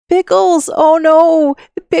Pickles! Oh no!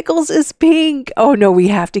 Pickles is pink! Oh no, we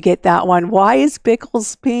have to get that one. Why is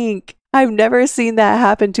Pickles pink? I've never seen that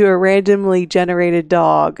happen to a randomly generated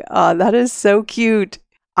dog. That is so cute.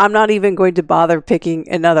 I'm not even going to bother picking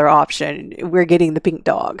another option. We're getting the pink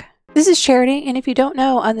dog. This is Charity, and if you don't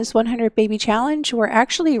know, on this 100 Baby Challenge, we're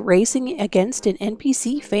actually racing against an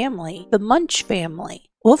NPC family, the Munch family.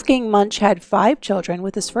 Wolfgang Munch had 5 children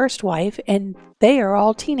with his first wife, and they are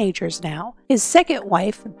all teenagers now. His second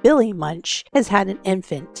wife, Billy Munch, has had an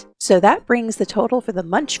infant. So that brings the total for the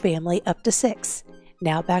Munch family up to 6.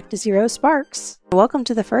 Now back to Zero Sparks. Welcome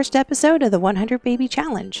to the first episode of the 100 Baby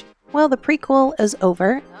Challenge. Well, the prequel is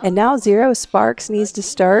over, and now Zero Sparks needs to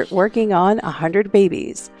start working on 100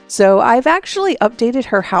 babies. So I've actually updated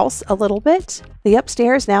her house a little bit. The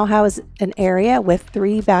upstairs now has an area with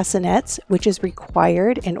 3 bassinets, which is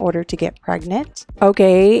required in order to get pregnant.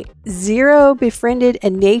 Okay, Zero befriended a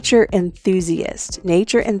nature enthusiast.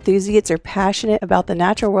 Nature enthusiasts are passionate about the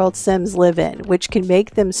natural world Sims live in, which can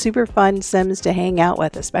make them super fun Sims to hang out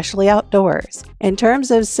with, especially outdoors. In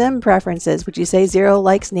terms of Sim preferences, would you say Zero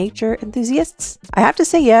likes nature enthusiasts? I have to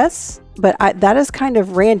say yes. But that is kind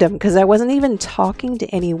of random because I wasn't even talking to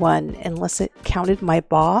anyone unless it counted my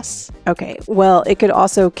boss. Okay, well, it could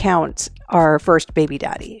also count our first baby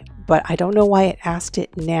daddy, but I don't know why it asked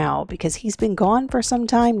it now because he's been gone for some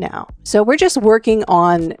time now. So we're just working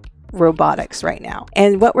on robotics right now.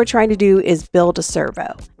 And what we're trying to do is build a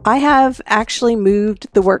servo. I have actually moved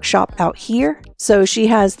the workshop out here. So she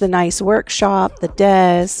has the nice workshop, the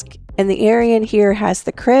desk, and the area in here has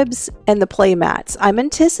the cribs and the play mats. I'm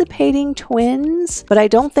anticipating twins, but I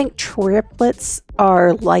don't think triplets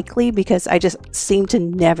are likely because I just seem to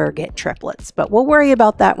never get triplets. But we'll worry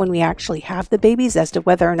about that when we actually have the babies as to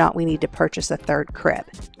whether or not we need to purchase a 3rd crib.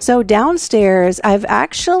 So downstairs, I've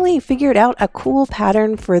actually figured out a cool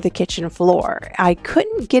pattern for the kitchen floor. I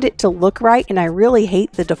couldn't get it to look right, and I really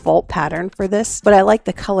hate the default pattern for this, but I like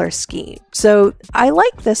the color scheme. So I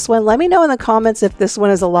like this one. Let me know in the comments if this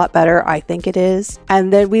one is a lot better. I think it is.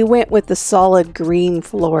 And then we went with the solid green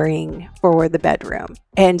flooring for the bedroom.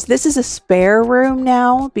 And this is a spare room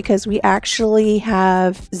now because we actually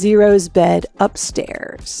have Zero's bed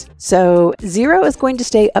upstairs. So Zero is going to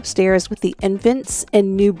stay upstairs with the infants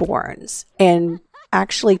and newborns and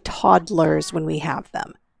actually toddlers when we have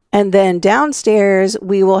them. And then downstairs,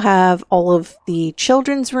 we will have all of the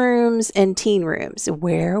children's rooms and teen rooms.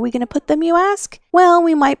 Where are we going to put them, you ask? Well,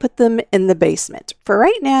 we might put them in the basement. For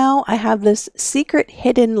right now, I have this secret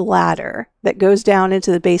hidden ladder that goes down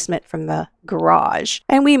into the basement from the garage.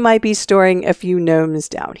 And we might be storing a few gnomes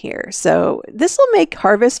down here. So this will make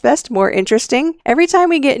Harvest Fest more interesting. Every time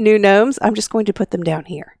we get new gnomes, I'm just going to put them down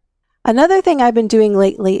here. Another thing I've been doing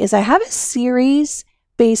lately is I have a series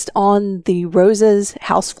based on the Rosa's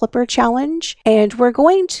House Flipper Challenge, and we're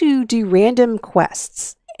going to do random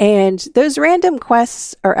quests. And those random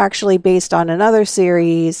quests are actually based on another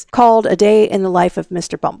series called A Day in the Life of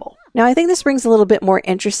Mr. Bumble. Now, I think this brings a little bit more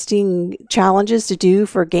interesting challenges to do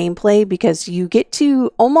for gameplay because you get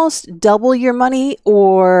to almost double your money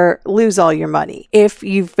or lose all your money if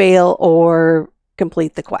you fail or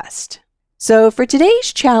complete the quest. So for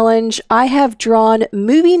today's challenge, I have drawn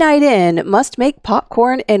Movie Night In, must make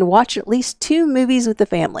popcorn and watch at least 2 movies with the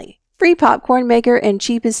family. Free popcorn maker and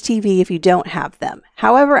cheapest TV if you don't have them.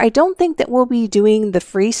 However, I don't think that we'll be doing the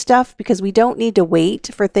free stuff because we don't need to wait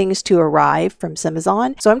for things to arrive from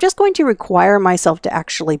Amazon. So I'm just going to require myself to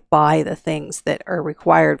actually buy the things that are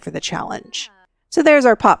required for the challenge. So there's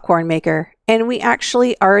our popcorn maker, and we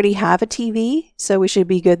actually already have a TV, so we should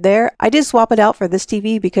be good there. I did swap it out for this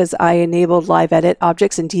TV because I enabled live edit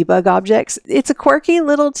objects and debug objects. It's a quirky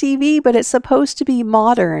little TV, but it's supposed to be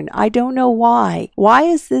modern. I don't know why. Why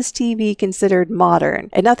is this TV considered modern?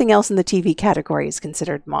 And nothing else in the TV category is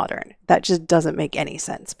considered modern. That just doesn't make any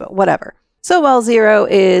sense, but whatever. So while Zero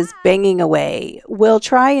is banging away, we'll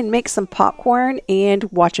try and make some popcorn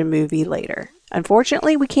and watch a movie later.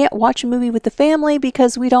 Unfortunately, we can't watch a movie with the family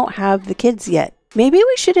because we don't have the kids yet. Maybe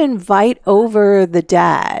we should invite over the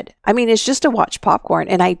dad. I mean, it's just to watch popcorn,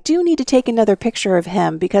 and I do need to take another picture of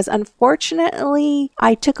him because unfortunately,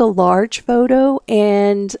 I took a large photo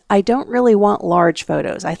and I don't really want large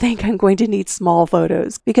photos. I think I'm going to need small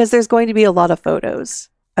photos because there's going to be a lot of photos.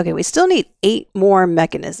 Okay, we still need 8 more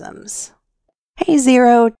mechanisms. Hey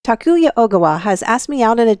Zero, Takuya Ogawa has asked me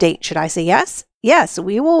out on a date. Should I say yes? Yes,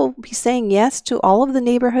 we will be saying yes to all of the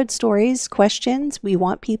neighborhood stories, questions. We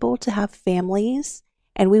want people to have families,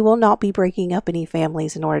 and we will not be breaking up any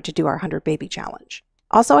families in order to do our 100 baby challenge.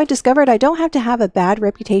 Also, I discovered I don't have to have a bad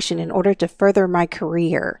reputation in order to further my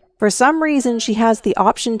career. For some reason, she has the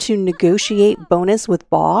option to negotiate bonus with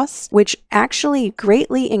boss, which actually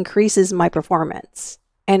greatly increases my performance.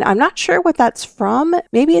 And I'm not sure what that's from.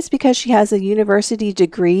 Maybe it's because she has a university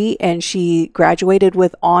degree and she graduated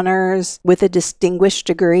with honors with a distinguished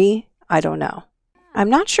degree. I don't know.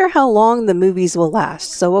 I'm not sure how long the movies will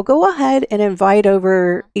last, so we'll go ahead and invite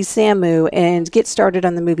over Isamu and get started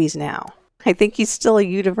on the movies now. I think he's still a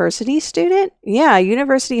university student? Yeah,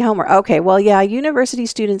 university homework. Okay, well, yeah, university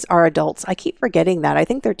students are adults. I keep forgetting that. I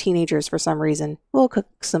think they're teenagers for some reason. We'll cook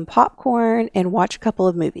some popcorn and watch a couple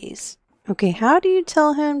of movies. Okay, how do you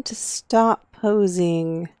tell him to stop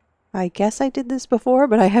posing? I guess I did this before,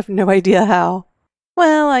 but I have no idea how.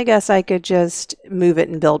 Well, I guess I could just move it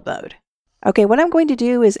in build mode. Okay, what I'm going to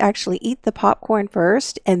do is actually eat the popcorn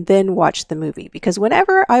first and then watch the movie. Because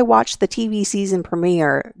whenever I watch the TV season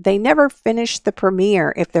premiere, they never finish the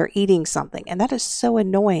premiere if they're eating something. And that is so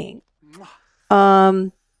annoying.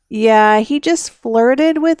 Yeah, he just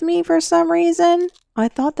flirted with me for some reason. I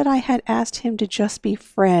thought that I had asked him to just be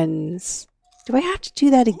friends. Do I have to do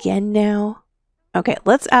that again now? Okay,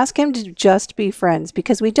 let's ask him to just be friends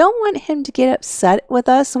because we don't want him to get upset with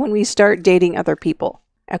us when we start dating other people.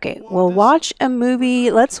 Okay, we'll watch a movie.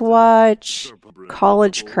 Let's watch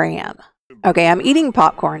College Cram. Okay, I'm eating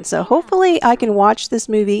popcorn, so hopefully I can watch this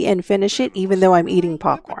movie and finish it even though I'm eating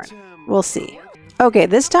popcorn. We'll see. Okay,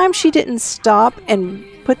 this time she didn't stop and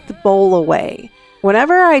put the bowl away.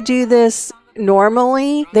 Whenever I do this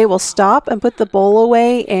normally, they will stop and put the bowl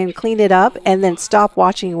away and clean it up and then stop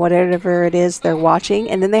watching whatever it is they're watching,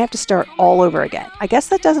 and then they have to start all over again. I guess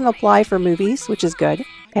that doesn't apply for movies, which is good.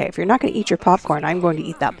 Okay, if you're not going to eat your popcorn, I'm going to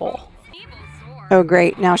eat that bowl. Oh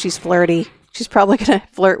great, now she's flirty. She's probably going to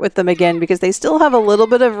flirt with them again because they still have a little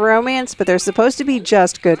bit of romance, but they're supposed to be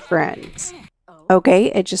just good friends. Okay,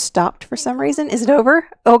 it just stopped for some reason. Is it over?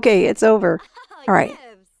 Okay, it's over. All right,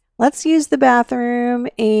 let's use the bathroom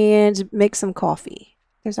and make some coffee.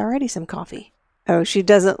 There's already some coffee. Oh, she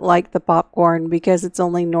doesn't like the popcorn because it's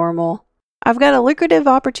only normal. I've got a lucrative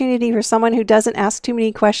opportunity for someone who doesn't ask too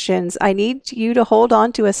many questions. I need you to hold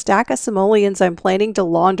on to a stack of simoleons I'm planning to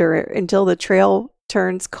launder until the trail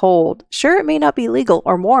turns cold. Sure, it may not be legal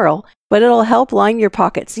or moral, but it'll help line your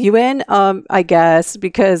pockets. You in? I guess,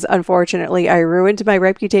 because unfortunately I ruined my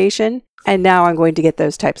reputation, and now I'm going to get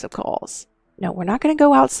those types of calls. No, we're not going to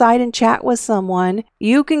go outside and chat with someone.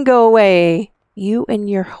 You can go away. You and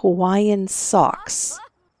your Hawaiian socks.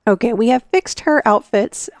 Okay, we have fixed her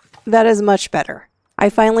outfits. That is much better.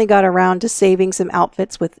 I finally got around to saving some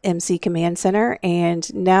outfits with MC Command Center,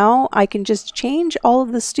 and now I can just change all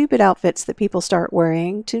of the stupid outfits that people start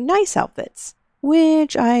wearing to nice outfits,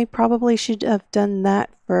 which I probably should have done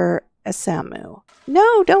that for Isamu.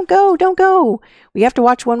 No, don't go, don't go. We have to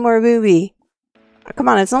watch one more movie. Come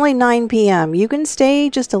on, it's only 9 p.m. You can stay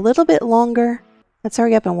just a little bit longer. Let's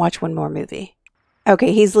hurry up and watch one more movie.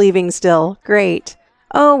 Okay, he's leaving still. Great.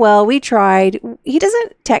 Oh, well, we tried. He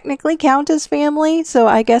doesn't technically count as family, so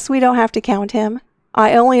I guess we don't have to count him.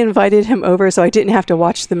 I only invited him over so I didn't have to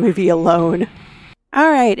watch the movie alone.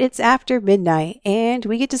 All right, it's after midnight, and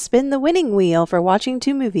we get to spin the winning wheel for watching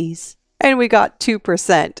 2 movies. And we got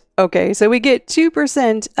 2%. Okay, so we get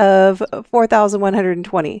 2% of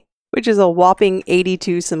 4,120, which is a whopping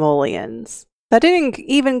 82 simoleons. That didn't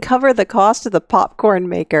even cover the cost of the popcorn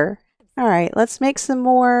maker. All right, let's make some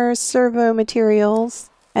more servo materials,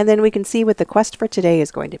 and then we can see what the quest for today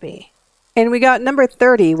is going to be. And we got number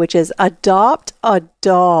 30, which is adopt a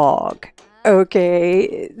dog.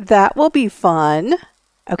 Okay, that will be fun.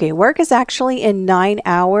 Okay, work is actually in 9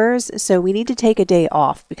 hours, so we need to take a day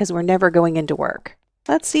off because we're never going into work.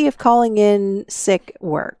 Let's see if calling in sick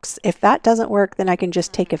works. If that doesn't work, then I can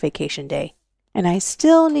just take a vacation day. And I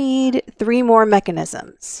still need 3 more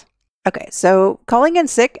mechanisms. Okay, so calling in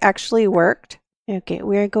sick actually worked. Okay,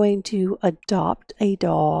 we're going to adopt a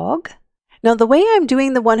dog. Now, the way I'm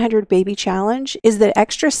doing the 100 baby challenge is that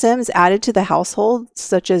extra sims added to the household,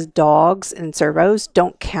 such as dogs and servos,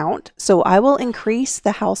 don't count. So I will increase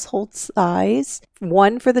the household size,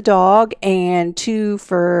 1 for the dog and 2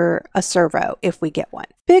 for a servo if we get one.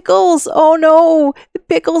 Pickles! Oh no!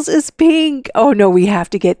 Pickles is pink! Oh no, we have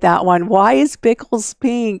to get that one. Why is Pickles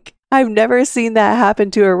pink? I've never seen that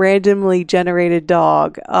happen to a randomly generated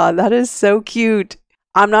dog. That is so cute.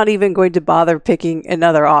 I'm not even going to bother picking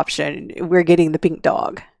another option. We're getting the pink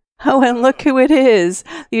dog. Oh, and look who it is.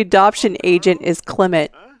 The adoption agent is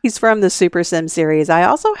Clement. He's from the Super Sim series. I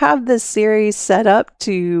also have this series set up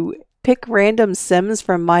to pick random Sims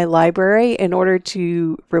from my library in order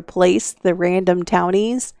to replace the random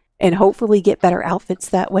townies and hopefully get better outfits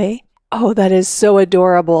that way. Oh, that is so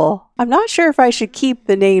adorable. I'm not sure if I should keep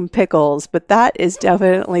the name Pickles, but that is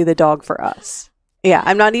definitely the dog for us. Yeah,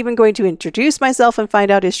 I'm not even going to introduce myself and find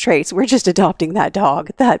out his traits. We're just adopting that dog.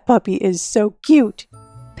 That puppy is so cute.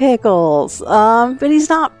 Pickles. But he's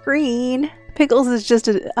not green. Pickles is just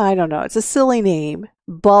I don't know, it's a silly name.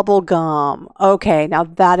 Bubblegum. Okay, now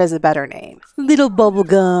that is a better name. Little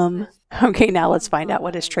Bubblegum. Okay, now let's find out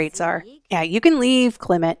what his traits are. Yeah, you can leave,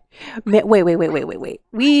 Clement. Wait.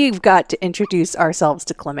 We've got to introduce ourselves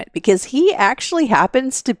to Clement because he actually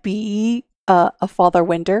happens to be a father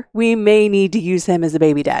winder. We may need to use him as a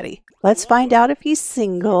baby daddy. Let's find out if he's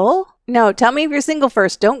single. No, tell me if you're single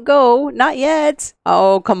first. Don't go. Not yet.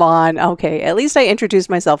 Oh, come on. Okay, at least I introduced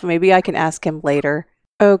myself. Maybe I can ask him later.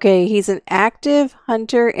 Okay, he's an active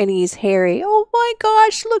hunter and he's hairy. Oh my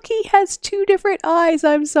gosh, look, he has 2 different eyes.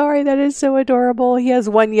 I'm sorry, that is so adorable. He has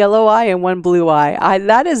one yellow eye and one blue eye.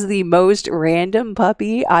 That is the most random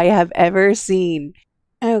puppy I have ever seen.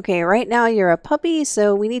 Okay, right now you're a puppy,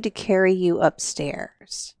 so we need to carry you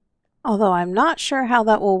upstairs. Although I'm not sure how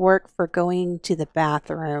that will work for going to the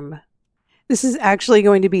bathroom. This is actually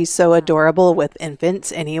going to be so adorable with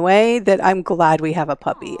infants anyway that I'm glad we have a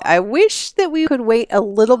puppy. I wish that we could wait a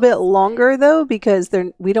little bit longer though because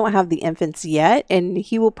we don't have the infants yet and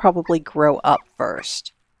he will probably grow up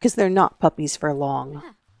first because they're not puppies for long.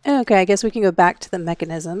 Okay, I guess we can go back to the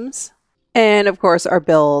mechanisms. And of course our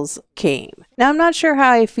bills came. Now I'm not sure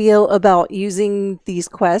how I feel about using these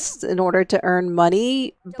quests in order to earn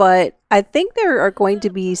money, but I think there are going to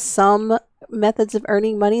be some methods of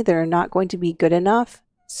earning money that are not going to be good enough.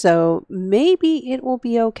 So maybe it will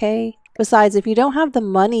be okay. Besides, if you don't have the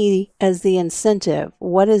money as the incentive,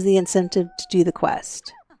 what is the incentive to do the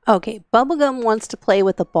quest? Okay, Bubblegum wants to play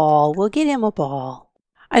with a ball. We'll get him a ball.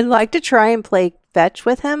 I'd like to try and play fetch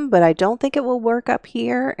with him, but I don't think it will work up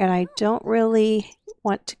here, and I don't really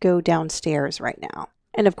want to go downstairs right now.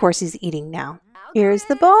 And of course, he's eating now. Here's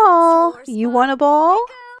the ball. You want a ball?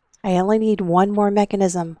 I only need one more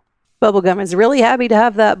mechanism. Bubblegum is really happy to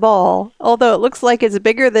have that ball, although it looks like it's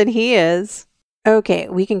bigger than he is. Okay,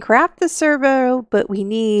 we can craft the servo, but we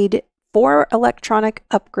need 4 electronic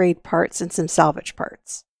upgrade parts and some salvage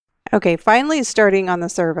parts. Okay, finally starting on the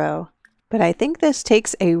servo, but I think this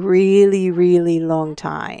takes a really long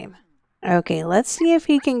time. Okay, let's see if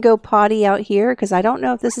he can go potty out here, because I don't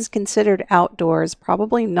know if this is considered outdoors.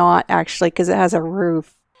 Probably not, actually, because it has a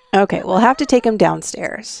roof. Okay, we'll have to take him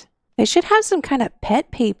downstairs. They should have some kind of pet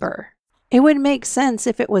paper. It would make sense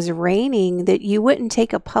if it was raining that you wouldn't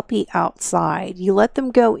take a puppy outside. You let them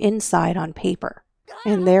go inside on paper.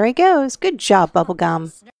 And there he goes. Good job,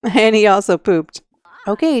 Bubblegum. And he also pooped.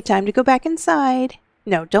 Okay, time to go back inside.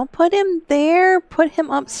 No, don't put him there. Put him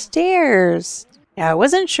upstairs. Now, I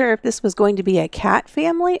wasn't sure if this was going to be a cat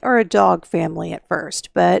family or a dog family at first,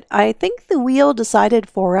 but I think the wheel decided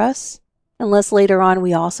for us. Unless later on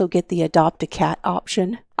we also get the adopt a cat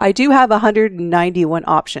option. I do have 191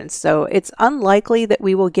 options, so it's unlikely that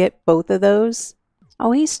we will get both of those.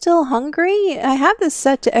 Oh, he's still hungry? I have this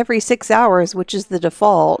set to every 6 hours, which is the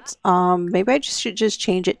default. Maybe I should just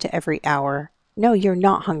change it to every hour. No, you're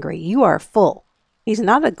not hungry. You are full. He's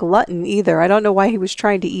not a glutton either. I don't know why he was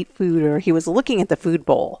trying to eat food or he was looking at the food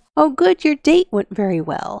bowl. Oh, good. Your date went very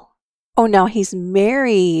well. Oh, now he's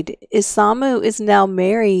married. Isamu is now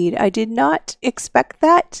married. I did not expect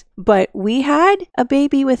that, but we had a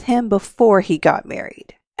baby with him before he got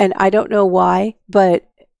married. And I don't know why, but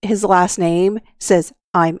his last name says,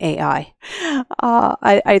 I'm AI.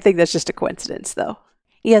 I think that's just a coincidence, though.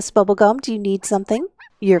 Yes, Bubblegum, do you need something?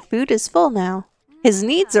 Your food is full now. His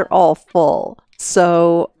needs are all full.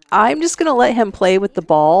 So I'm just going to let him play with the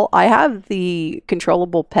ball. I have the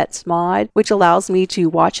controllable pets mod, which allows me to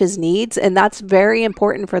watch his needs. And that's very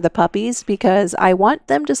important for the puppies because I want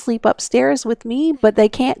them to sleep upstairs with me, but they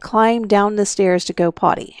can't climb down the stairs to go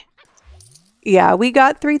potty. Yeah, we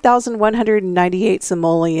got 3,198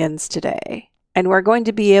 simoleons today. And we're going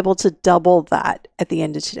to be able to double that at the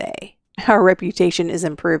end of today. Our reputation is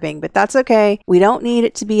improving, but that's okay. We don't need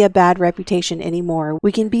it to be a bad reputation anymore.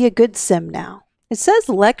 We can be a good sim now. It says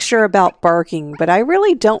lecture about barking, but I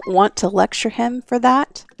really don't want to lecture him for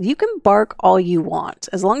that. You can bark all you want,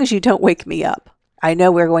 as long as you don't wake me up. I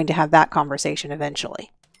know we're going to have that conversation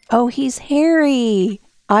eventually. Oh, he's hairy.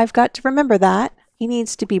 I've got to remember that. He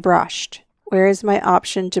needs to be brushed. Where is my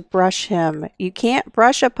option to brush him? You can't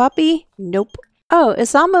brush a puppy? Nope. Oh,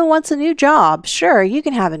 Isamu wants a new job. Sure, you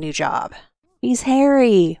can have a new job. He's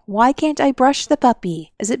hairy. Why can't I brush the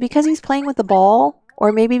puppy? Is it because he's playing with the ball?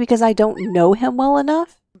 Or maybe because I don't know him well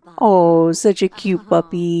enough? Oh, such a cute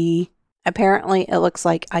puppy. Apparently, it looks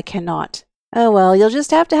like I cannot. Oh well, you'll just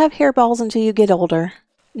have to have hairballs until you get older.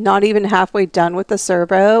 not even halfway done with the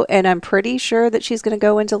servo, and I'm pretty sure that she's going to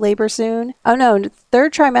go into labor soon. Oh no,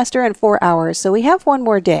 third trimester in 4 hours, so we have one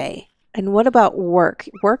more day. And what about work?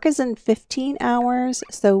 Work is in 15 hours,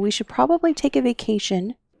 so we should probably take a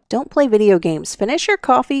vacation. Don't play video games. Finish your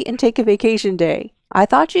coffee and take a vacation day. I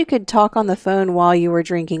thought you could talk on the phone while you were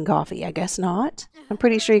drinking coffee. I guess not. I'm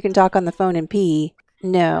pretty sure you can talk on the phone and pee.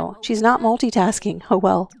 No, she's not multitasking. Oh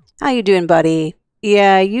well. How you doing, buddy?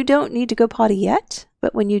 Yeah, you don't need to go potty yet,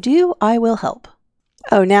 but when you do, I will help.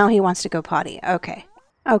 Oh, now he wants to go potty. Okay.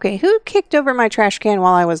 Okay, who kicked over my trash can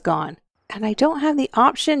while I was gone? And I don't have the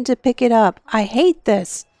option to pick it up. I hate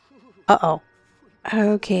this. Uh-oh.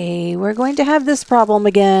 Okay, we're going to have this problem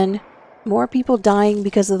again. More people dying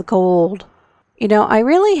because of the cold. You know, I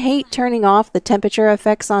really hate turning off the temperature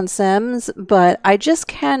effects on Sims, but I just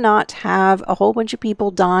cannot have a whole bunch of people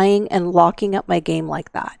dying and locking up my game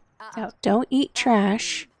like that. Now, don't eat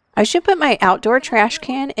trash. I should put my outdoor trash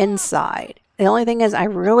can inside. The only thing is I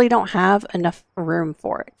really don't have enough room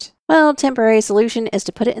for it. Well, temporary solution is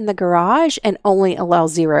to put it in the garage and only allow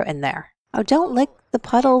 0 in there. Oh, don't lick the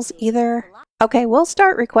puddles either. Okay, we'll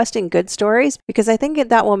start requesting good stories because I think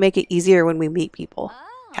that will make it easier when we meet people.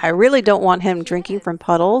 I really don't want him drinking from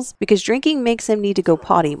puddles because drinking makes him need to go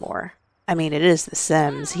potty more. I mean, it is The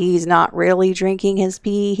Sims. He's not really drinking his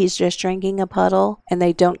pee. He's just drinking a puddle and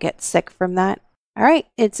they don't get sick from that. All right,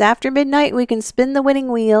 it's after midnight. We can spin the winning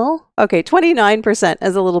wheel. Okay, 29%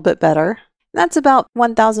 is a little bit better. That's about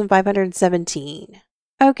 1,517.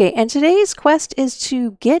 Okay, and today's quest is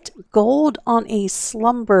to get gold on a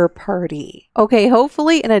slumber party. Okay,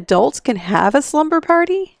 hopefully an adult can have a slumber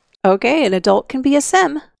party. Okay, an adult can be a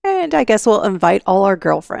Sim. And I guess we'll invite all our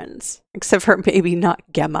girlfriends. Except for maybe not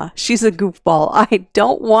Gemma. She's a goofball. I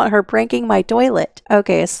don't want her pranking my toilet.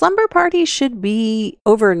 Okay, a slumber party should be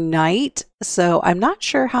overnight. So I'm not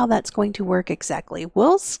sure how that's going to work exactly.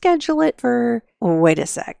 We'll schedule it for... Wait a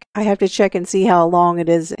sec. I have to check and see how long it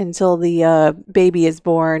is until the baby is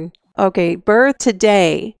born. Okay, birth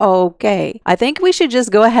today. Okay. I think we should just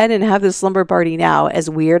go ahead and have the slumber party now, as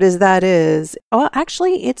weird as that is. Oh,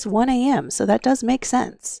 actually, it's 1 a.m., so that does make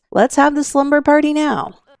sense. Let's have the slumber party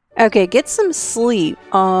now. Okay, get some sleep.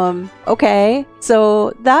 Okay.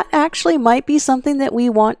 So that actually might be something that we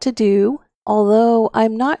want to do. Although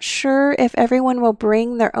I'm not sure if everyone will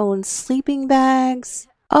bring their own sleeping bags.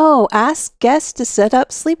 Oh, ask guests to set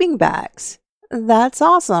up sleeping bags. That's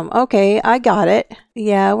awesome. Okay, I got it.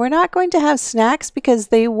 Yeah, we're not going to have snacks because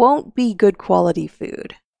they won't be good quality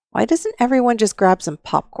food. Why doesn't everyone just grab some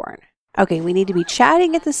popcorn? Okay, we need to be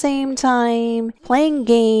chatting at the same time, playing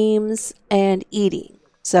games, and eating.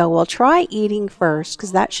 So we'll try eating first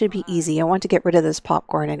because that should be easy. I want to get rid of this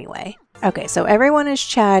popcorn anyway. Okay, so everyone is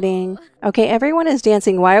chatting. Okay, everyone is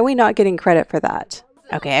dancing. Why are we not getting credit for that?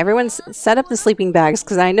 Okay, everyone's set up the sleeping bags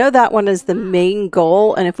because I know that one is the main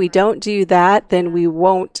goal. And if we don't do that, then we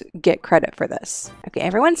won't get credit for this. Okay,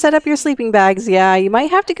 everyone set up your sleeping bags. Yeah, you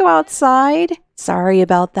might have to go outside. Sorry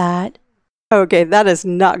about that. Okay, that is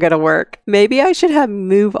not going to work. Maybe I should have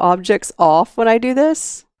move objects off when I do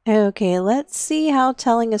this. Okay, let's see how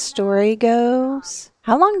telling a story goes.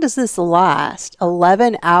 How long does this last?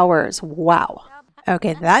 11 hours. Wow.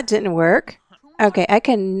 Okay, that didn't work. Okay, I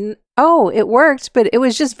can... Oh, it worked, but it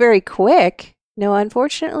was just very quick. No,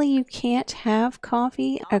 unfortunately, you can't have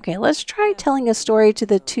coffee. Okay, let's try telling a story to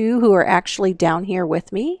the 2 who are actually down here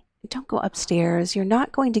with me. Don't go upstairs. You're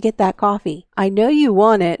not going to get that coffee. I know you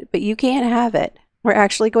want it, but you can't have it. We're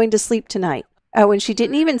actually going to sleep tonight. Oh, and she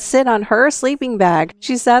didn't even sit on her sleeping bag.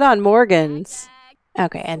 She sat on Morgan's.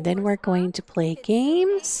 Okay, and then we're going to play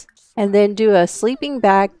games and then do a sleeping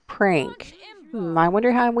bag prank. I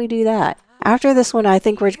wonder how we do that. After this one, I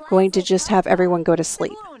think we're going to just have everyone go to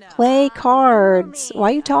sleep. Play cards. Why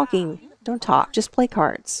are you talking? Don't talk. Just play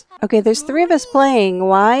cards. Okay, there's 3 of us playing.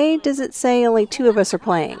 Why does it say only 2 of us are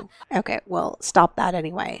playing? Okay, well, stop that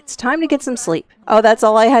anyway. It's time to get some sleep. Oh, that's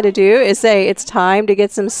all I had to do is say it's time to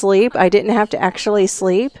get some sleep. I didn't have to actually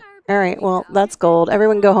sleep. All right, well, that's gold.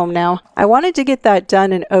 Everyone go home now. I wanted to get that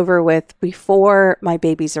done and over with before my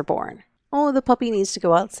babies are born. Oh, the puppy needs to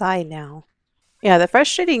go outside now. Yeah, the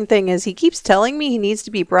frustrating thing is he keeps telling me he needs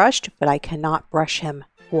to be brushed, but I cannot brush him.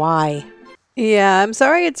 Why? Yeah, I'm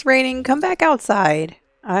sorry it's raining. Come back outside.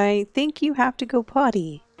 I think you have to go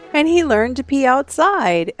potty. And he learned to pee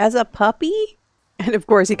outside as a puppy? And of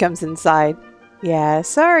course he comes inside. Yeah,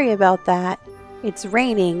 sorry about that. It's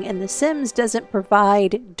raining and The Sims doesn't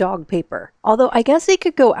provide dog paper. Although I guess he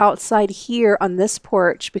could go outside here on this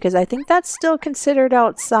porch because I think that's still considered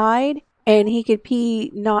outside. And he could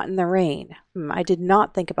pee not in the rain. I did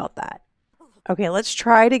not think about that. Okay, let's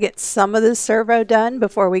try to get some of this servo done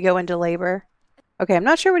before we go into labor. Okay, I'm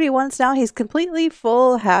not sure what he wants now. He's completely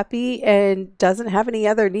full, happy, and doesn't have any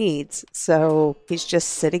other needs. So he's just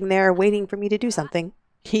sitting there waiting for me to do something.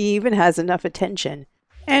 He even has enough attention.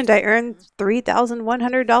 And I earned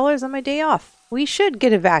 $3,100 on my day off. We should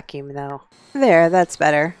get a vacuum, though. There, that's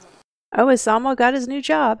better. Oh, Isamu got his new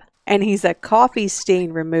job. And he's a coffee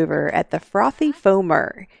stain remover at the Frothy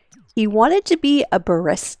Foamer. He wanted to be a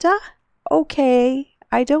barista? Okay.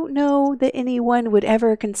 I don't know that anyone would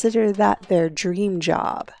ever consider that their dream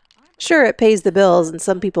job. Sure, it pays the bills and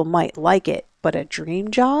some people might like it, but a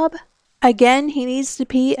dream job? Again, he needs to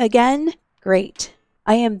pee again? Great.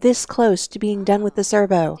 I am this close to being done with the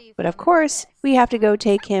servo, but of course, we have to go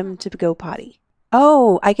take him to go potty.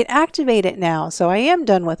 Oh, I can activate it now, so I am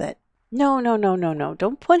done with it. No,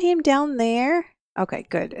 don't put him down there. Okay,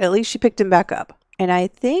 good. At least she picked him back up. And I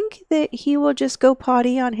think that he will just go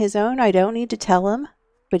potty on his own. I don't need to tell him.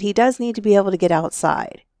 But he does need to be able to get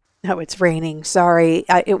outside. Oh, it's raining. Sorry.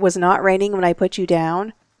 It was not raining when I put you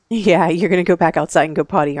down. Yeah, you're going to go back outside and go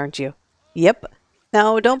potty, aren't you? Yep.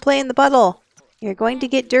 No, don't play in the puddle. You're going to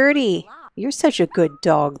get dirty. You're such a good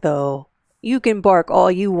dog, though. You can bark all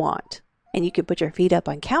you want. And you can put your feet up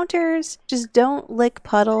on counters. Just don't lick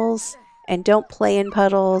puddles. And don't play in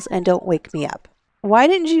puddles. And don't wake me up. Why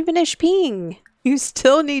didn't you finish peeing? You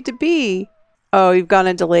still need to pee. Oh, you've gone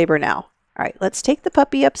into labor now. All right, let's take the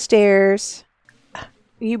puppy upstairs.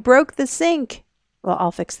 You broke the sink. Well,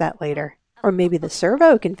 I'll fix that later. Or maybe the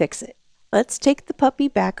servo can fix it. Let's take the puppy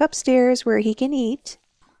back upstairs where he can eat.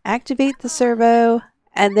 Activate the servo.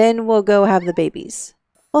 And then we'll go have the babies.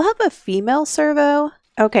 We'll have a female servo.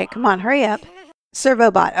 Okay, come on, hurry up.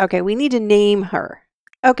 Servobot. Okay, we need to name her.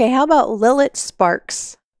 Okay, how about Lilith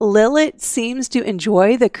Sparks? Lilith seems to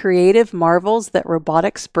enjoy the creative marvels that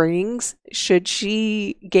robotics brings. Should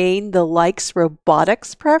she gain the likes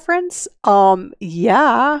robotics preference?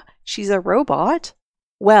 Yeah, she's a robot.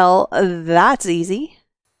 Well, that's easy.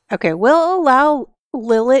 Okay, we'll allow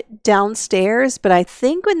Lilith downstairs, but I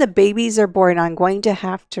think when the babies are born, I'm going to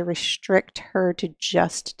have to restrict her to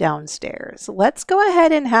just downstairs. Let's go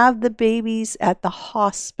ahead and have the babies at the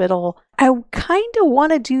hospital. I kind of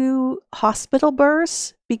want to do hospital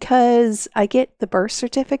births because I get the birth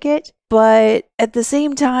certificate, but at the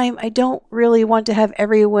same time, I don't really want to have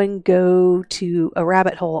everyone go to a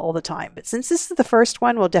rabbit hole all the time. But since this is the first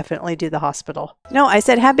one, we'll definitely do the hospital. No, I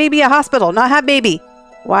said have baby at hospital, not have baby.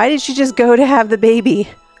 Why did she just go to have the baby?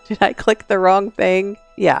 Did I click the wrong thing?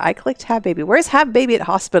 Yeah, I clicked have baby. Where's have baby at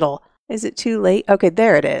hospital? Is it too late? Okay,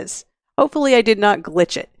 there it is. Hopefully I did not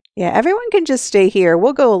glitch it. Yeah, everyone can just stay here.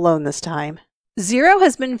 We'll go alone this time. Zero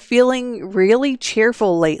has been feeling really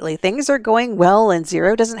cheerful lately. Things are going well and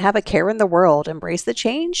Zero doesn't have a care in the world. Embrace the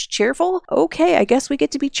change? Cheerful? Okay, I guess we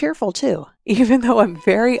get to be cheerful too. Even though I'm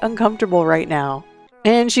very uncomfortable right now.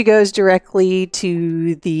 And she goes directly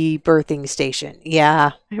to the birthing station.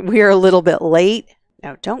 Yeah, we are a little bit late.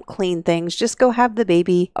 Now, don't clean things. Just go have the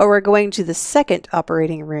baby. Oh, we're going to the second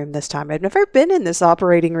operating room this time. I've never been in this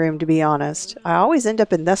operating room, to be honest. I always end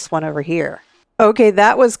up in this one over here. Okay,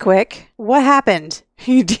 that was quick. What happened?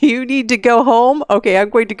 Do you need to go home? Okay, I'm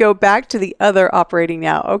going to go back to the other operating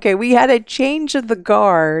now. Okay, we had a change of the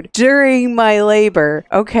guard during my labor.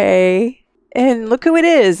 Okay. And look who it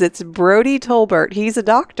is. It's Brody Tolbert. He's a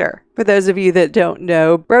doctor. For those of you that don't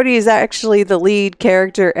know, Brody is actually the lead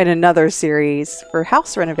character in another series for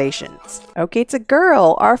house renovations. Okay, it's a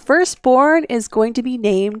girl. Our firstborn is going to be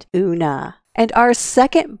named Una. And our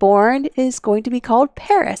secondborn is going to be called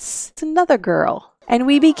Paris. It's another girl. And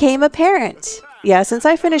we became a parent. Yeah, since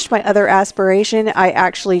I finished my other aspiration, I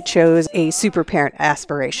actually chose a super parent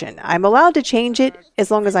aspiration. I'm allowed to change it as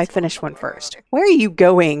long as I finish one first. Where are you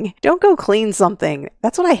going? Don't go clean something.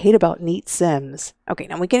 That's what I hate about Neat Sims. Okay,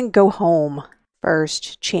 now we can go home.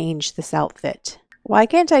 First, change this outfit. Why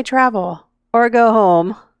can't I travel? Or go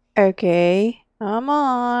home? Okay, come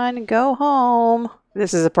on, go home.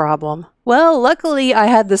 This is a problem. Well, luckily I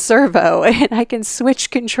had the servo and I can switch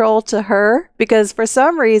control to her because for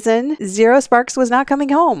some reason Zero Sparks was not coming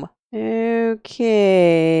home.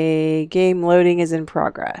 Okay, game loading is in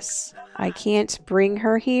progress. I can't bring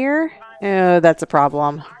her here. Oh, that's a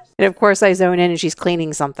problem. And of course I zone in and she's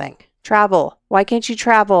cleaning something. Travel. Why can't you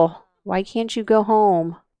travel? Why can't you go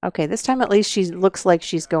home? Okay, this time at least she looks like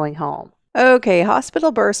she's going home. Okay,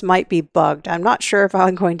 hospital births might be bugged. I'm not sure if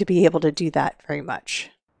I'm going to be able to do that very much.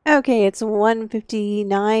 Okay, it's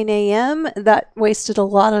 1:59 a.m. That wasted a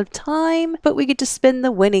lot of time, but we get to spin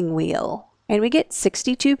the winning wheel. And we get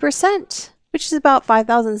 62%. which is about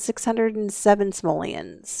 5,607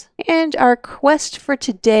 simoleons. And our quest for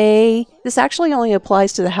today, this actually only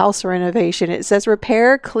applies to the house renovation. It says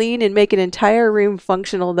repair, clean, and make an entire room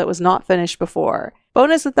functional that was not finished before.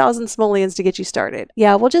 Bonus 1,000 simoleons to get you started.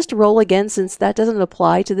 Yeah, we'll just roll again since that doesn't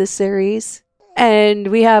apply to this series. And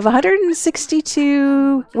we have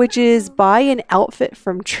 162, which is buy an outfit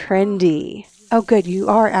from Trendy. Oh good, you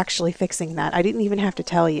are actually fixing that. I didn't even have to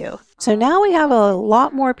tell you. So now we have a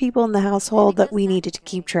lot more people in the household that we needed to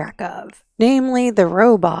keep track of. Namely the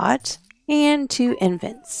robot and 2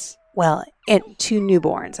 infants. Well, and 2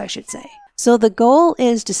 newborns, I should say. So the goal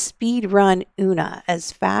is to speed run Una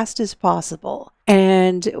as fast as possible.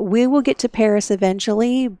 And we will get to Paris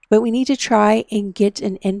eventually, but we need to try and get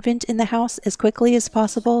an infant in the house as quickly as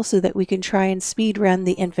possible so that we can try and speed run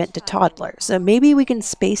the infant to toddler. So maybe we can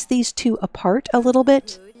space these 2 apart a little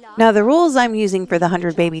bit. Now the rules I'm using for the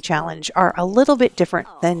 100 baby challenge are a little bit different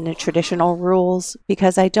than the traditional rules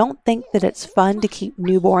because I don't think that it's fun to keep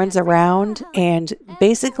newborns around, and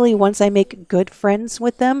basically once I make good friends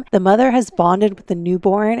with them, the mother has bonded with the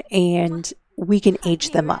newborn and we can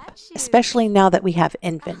age them up, especially now that we have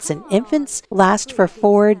infants. And infants last for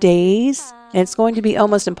 4 days, and it's going to be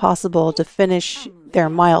almost impossible to finish their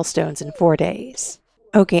milestones in 4 days.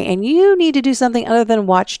 Okay, and you need to do something other than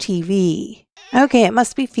watch TV. Okay, it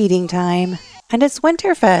must be feeding time. And it's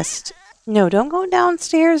Winterfest. No, don't go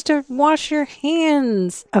downstairs to wash your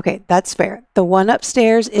hands. Okay, that's fair. The one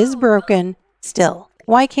upstairs is broken. Still,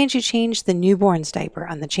 why can't you change the newborn's diaper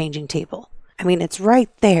on the changing table? I mean, it's right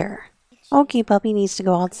there. Okay, puppy needs to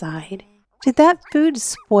go outside. Did that food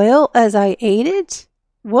spoil as I ate it?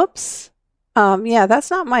 Whoops. Yeah, that's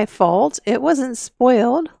not my fault. It wasn't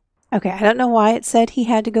spoiled. Okay, I don't know why it said he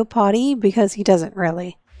had to go potty because he doesn't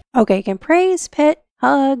really. Okay, can praise, pet,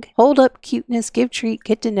 hug, hold up, cuteness, give treat,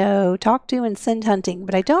 get to know, talk to, and send hunting.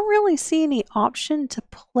 But I don't really see any option to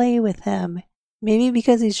play with him. Maybe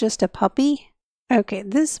because he's just a puppy? Okay,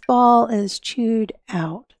 this ball is chewed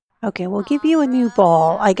out. Okay, we'll give you a new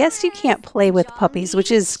ball. I guess you can't play with puppies,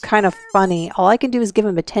 which is kind of funny. All I can do is give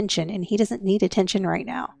him attention, and he doesn't need attention right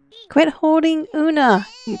now. Quit holding Una.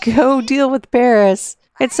 Go deal with Paris.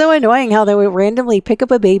 It's so annoying how they would randomly pick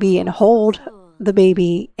up a baby and hold the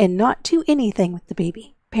baby and not do anything with the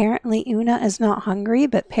baby. Apparently Una is not hungry,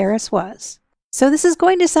 but Paris was. So this is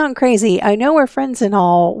going to sound crazy. I know we're friends and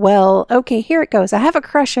all. Well, okay, here it goes. I have a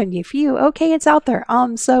crush on you. Phew, okay, it's out there.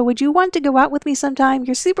 So would you want to go out with me sometime?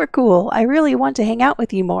 You're super cool. I really want to hang out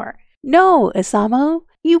with you more. No, Isamu,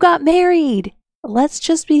 you got married. Let's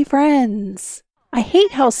just be friends. I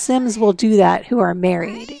hate how Sims will do that who are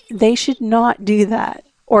married. They should not do that,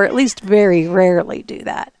 or at least very rarely do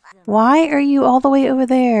that. Why are you all the way over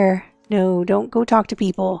there? No, don't go talk to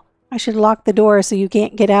people. I should lock the door so you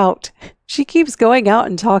can't get out. She keeps going out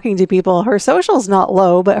and talking to people. Her social's not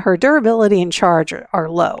low, but her durability and charge are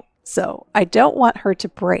low. So I don't want her to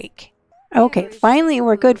break. Okay, finally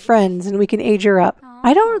we're good friends and we can age her up.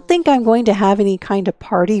 I don't think I'm going to have any kind of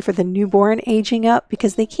party for the newborn aging up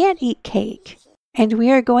because they can't eat cake. And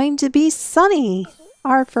we are going to be Sunny,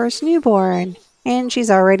 our first newborn. And she's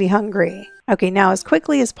already hungry. Okay, now as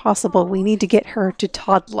quickly as possible, we need to get her to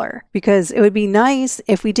toddler because it would be nice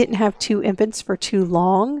if we didn't have 2 infants for too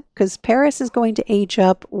long because Paris is going to age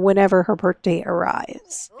up whenever her birthday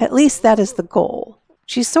arrives. At least that is the goal.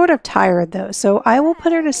 She's sort of tired though, so I will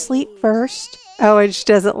put her to sleep first. Oh, and she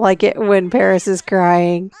doesn't like it when Paris is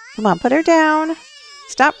crying. Come on, put her down.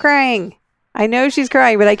 Stop crying. I know she's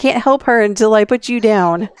crying, but I can't help her until I put you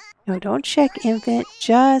down. No, don't check infant.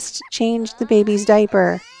 Just change the baby's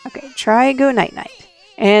diaper. Okay, try go night-night.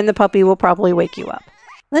 And the puppy will probably wake you up.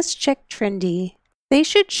 Let's check Trendy. They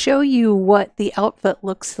should show you what the outfit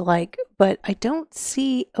looks like, but I don't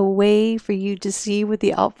see a way for you to see what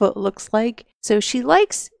the outfit looks like. So she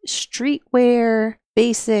likes streetwear,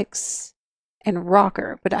 basics, and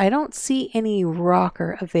rocker, but I don't see any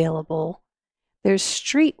rocker available. There's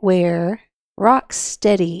streetwear, rock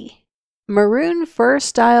steady, maroon fur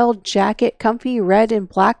style jacket, comfy red and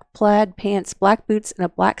black plaid pants, black boots, and a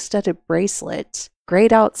black studded bracelet.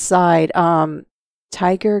 Great outside.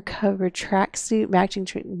 Tiger covered tracksuit, matching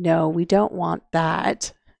no, we don't want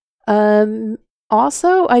that.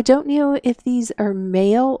 Also, I don't know if these are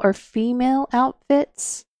male or female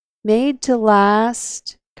outfits. Made to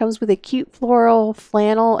last. Comes with a cute floral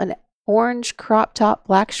flannel, an orange crop top,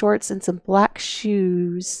 black shorts, and some black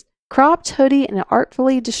shoes. Cropped hoodie and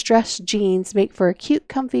artfully distressed jeans make for a cute,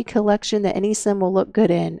 comfy collection that any sim will look good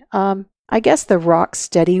in. I guess the rock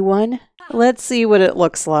steady one. Let's see what it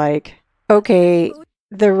looks like. Okay,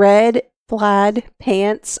 the red plaid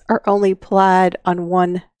pants are only plaid on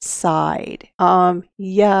one side.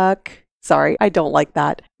 Yuck. Sorry, I don't like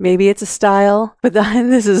that. Maybe it's a style, but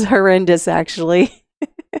this is horrendous actually.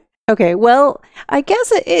 Okay, well, I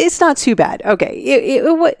guess it's not too bad. Okay,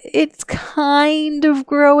 it's kind of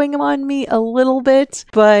growing on me a little bit,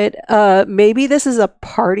 but maybe this is a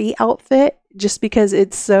party outfit just because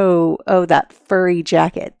it's so, oh, that furry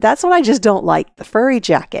jacket. That's what I just don't like, the furry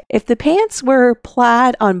jacket. If the pants were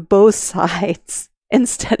plaid on both sides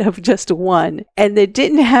instead of just one, and they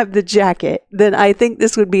didn't have the jacket, then I think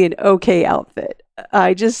this would be an okay outfit.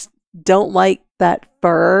 I just don't like that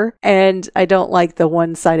fur, and I don't like the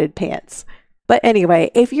one-sided pants. But anyway,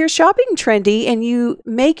 if you're shopping trendy and you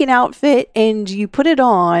make an outfit and you put it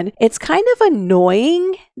on, it's kind of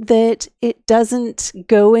annoying that it doesn't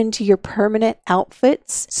go into your permanent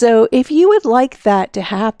outfits. So if you would like that to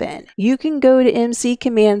happen, you can go to MC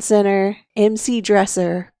Command Center, MC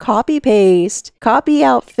Dresser, copy paste, copy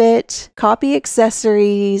outfit, copy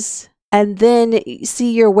accessories, and then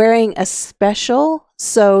see you're wearing a special.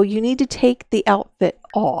 So you need to take the outfit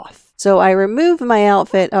off. So I remove my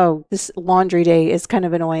outfit. Oh, this laundry day is kind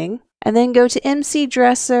of annoying. And then go to MC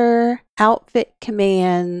Dresser, Outfit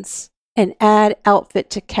Commands, and add outfit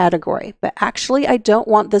to category. But actually, I don't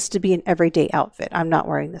want this to be an everyday outfit. I'm not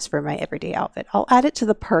wearing this for my everyday outfit. I'll add it to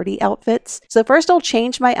the party outfits. So first I'll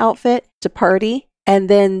change my outfit to party.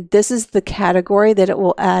 And then this is the category that it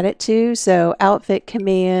will add it to. So outfit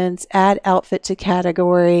commands, add outfit to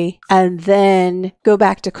category, and then go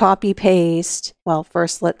back to copy paste. Well,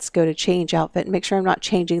 first let's go to change outfit and make sure I'm not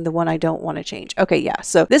changing the one I don't want to change. Okay, yeah.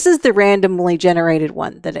 So this is the randomly generated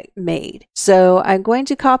one that it made. So I'm going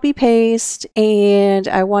to copy paste and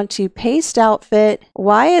I want to paste outfit.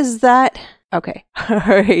 Why is that? Okay. All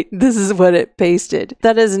right. This is what it pasted.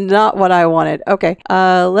 That is not what I wanted. Okay.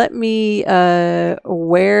 Let me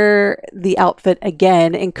wear the outfit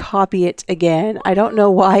again and copy it again. I don't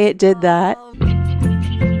know why it did that.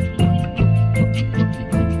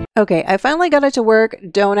 Okay, I finally got it to work.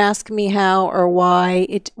 Don't ask me how or why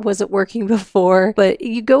it wasn't working before, but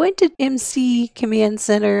you go into MC Command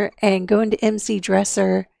Center and go into MC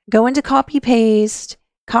Dresser, go into copy paste,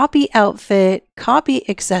 copy outfit, copy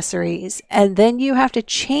accessories, and then you have to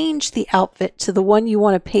change the outfit to the one you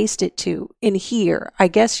want to paste it to in here. I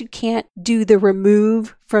guess you can't do the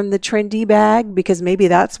remove from the trendy bag because maybe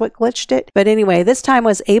that's what glitched it. But anyway, this time I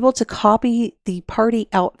was able to copy the party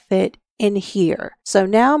outfit in here. So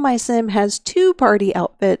now my sim has two party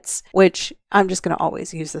outfits, which I'm just going to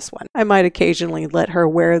always use this one. I might occasionally let her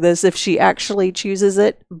wear this if she actually chooses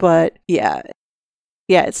it, but yeah.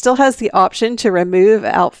 Yeah, it still has the option to remove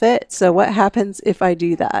outfit. So what happens if I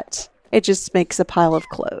do that? It just makes a pile of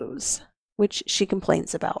clothes, which she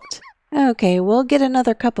complains about. Okay, we'll get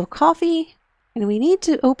another cup of coffee. And we need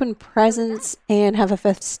to open presents and have a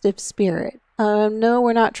festive spirit. No,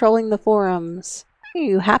 we're not trolling the forums. Are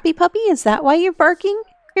you happy, puppy? Is that why you're barking?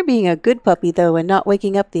 You're being a good puppy, though, and not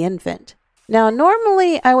waking up the infant. Now,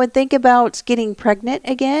 normally I would think about getting pregnant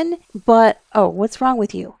again, but... Oh, what's wrong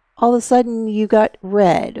with you? All of a sudden you got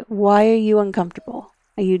red. Why are you uncomfortable?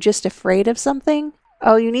 Are you just afraid of something?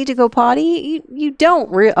 Oh, you need to go potty? You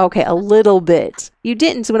don't okay, a little bit. You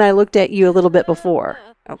didn't when I looked at you a little bit before.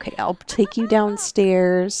 Okay, I'll take you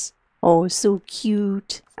downstairs. Oh, so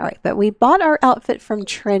cute. All right, but we bought our outfit from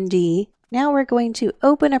Trendy. Now we're going to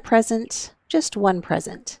open a present. Just one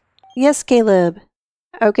present. Yes, Caleb.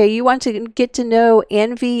 Okay, you want to get to know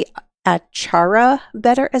Envy Achara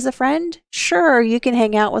better as a friend? Sure, you can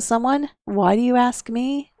hang out with someone. Why do you ask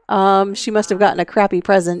me? She must have gotten a crappy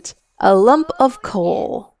present. A lump of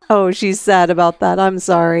coal. Oh, she's sad about that. I'm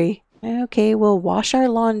sorry. Okay, we'll wash our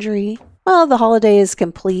laundry. Well, the holiday is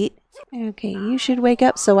complete. Okay, you should wake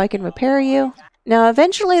up so I can repair you. Now,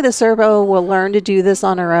 eventually the servo will learn to do this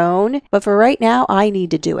on her own, but for right now, I need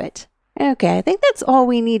to do it. Okay, I think that's all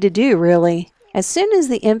we need to do, really. As soon as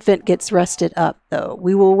the infant gets rested up, though,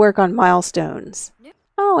 we will work on milestones.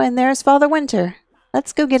 Oh, and there's Father Winter.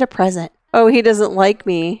 Let's go get a present. Oh, he doesn't like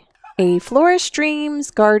me. A Florist Dreams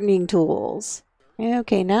gardening tools.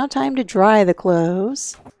 Okay, now time to dry the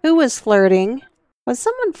clothes. Who was flirting? Was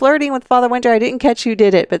someone flirting with Father Winter? I didn't catch who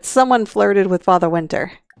did it, but someone flirted with Father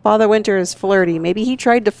Winter. Father Winter is flirty. Maybe he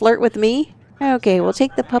tried to flirt with me? Okay, we'll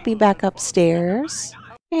take the puppy back upstairs.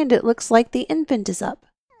 And it looks like the infant is up.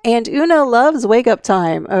 And Una loves wake-up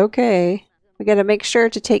time. Okay. We gotta make sure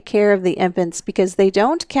to take care of the infants because they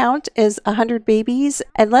don't count as 100 babies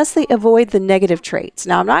unless they avoid the negative traits.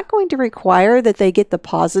 Now, I'm not going to require that they get the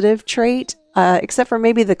positive trait, except for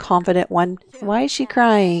maybe the confident one. Why is she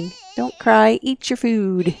crying? Don't cry. Eat your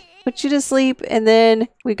food. Put you to sleep, and then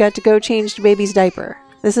we got to go change the baby's diaper.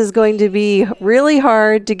 This is going to be really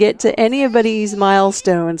hard to get to anybody's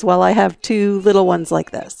milestones while I have two little ones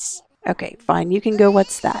like this. Okay, fine. You can go.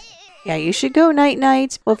 What's that? Yeah, you should go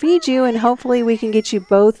night-night. We'll feed you and hopefully we can get you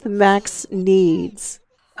both max needs.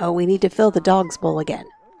 Oh, we need to fill the dog's bowl again.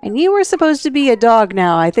 And you were supposed to be a dog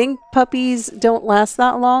now. I think puppies don't last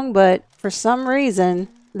that long, but for some reason,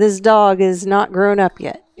 this dog is not grown up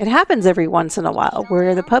yet. It happens every once in a while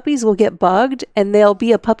where the puppies will get bugged and they'll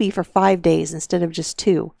be a puppy for 5 days instead of just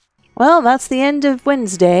 2. Well, that's the end of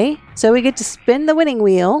Wednesday. So we get to spin the winning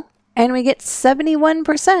wheel and we get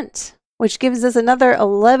 71%, which gives us another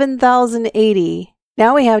 11,080.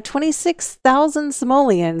 Now we have 26,000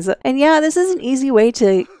 simoleons. And yeah, this is an easy way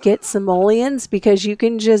to get simoleons because you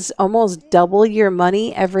can just almost double your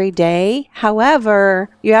money every day. However,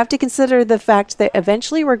 you have to consider the fact that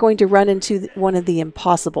eventually we're going to run into one of the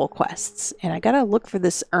impossible quests. And I gotta look for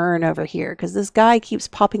this urn over here because this guy keeps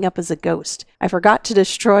popping up as a ghost. I forgot to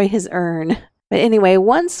destroy his urn. But anyway,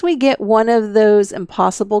 once we get one of those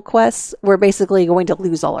impossible quests, we're basically going to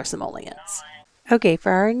lose all our simoleons. Okay,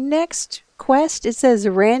 for our next quest, it says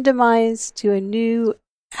randomize to a new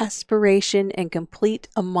aspiration and complete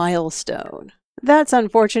a milestone. That's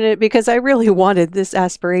unfortunate because I really wanted this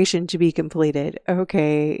aspiration to be completed.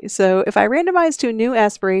 Okay, so if I randomize to a new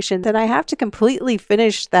aspiration, then I have to completely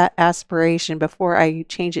finish that aspiration before I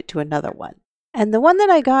change it to another one. And the one that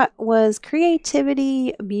I got was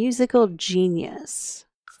Creativity Musical Genius.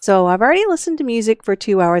 So I've already listened to music for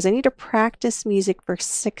 2 hours. I need to practice music for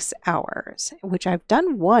 6 hours, which I've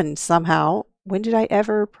done one somehow. When did I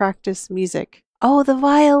ever practice music? Oh, the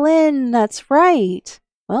violin. That's right.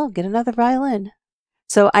 Well, get another violin.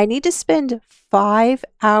 So I need to spend 5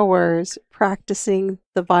 hours practicing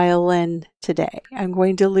the violin today. I'm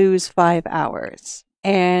going to lose 5 hours.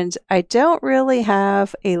 And I don't really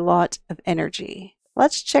have a lot of energy.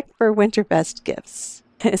 Let's check for Winterfest gifts.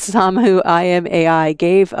 Samu I Am AI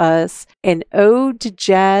gave us an Ode to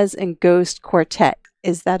Jazz and Ghost Quartet.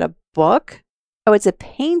 Is that a book? Oh, it's a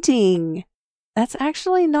painting. That's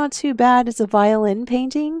actually not too bad. It's a violin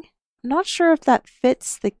painting. I'm not sure if that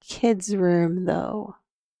fits the kids' room though.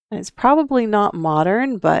 And it's probably not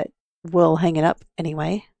modern, but we'll hang it up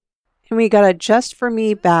anyway. And we got a Just For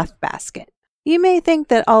Me bath basket. You may think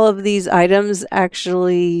that all of these items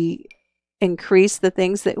actually increase the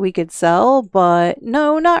things that we could sell, but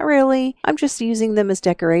no, not really. I'm just using them as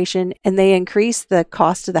decoration and they increase the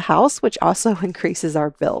cost of the house, which also increases our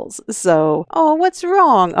bills. So, oh, what's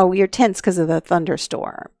wrong? Oh, you're tense because of the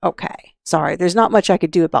thunderstorm. Okay, sorry, there's not much I could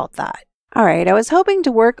do about that. All right, I was hoping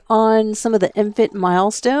to work on some of the infant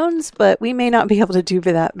milestones, but we may not be able to do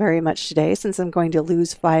that very much today since I'm going to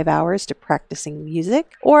lose 5 hours to practicing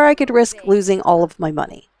music, or I could risk losing all of my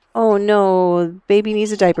money. Oh no, baby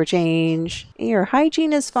needs a diaper change. Your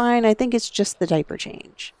hygiene is fine. I think it's just the diaper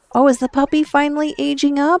change. Oh, is the puppy finally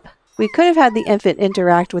aging up? We could have had the infant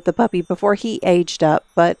interact with the puppy before he aged up,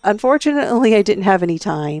 but unfortunately I didn't have any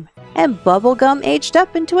time. And Bubblegum aged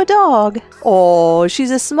up into a dog. Oh,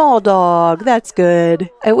 she's a small dog. That's good.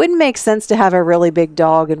 It wouldn't make sense to have a really big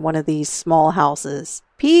dog in one of these small houses.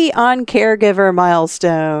 Pee on caregiver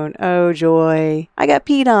milestone. Oh joy. I got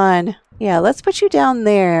peed on. Yeah, let's put you down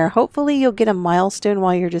there. Hopefully you'll get a milestone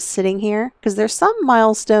while you're just sitting here, because there's some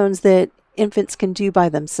milestones that infants can do by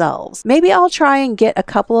themselves. Maybe I'll try and get a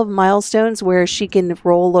couple of milestones where she can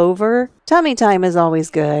roll over. Tummy time is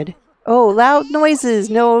always good. Oh, loud noises.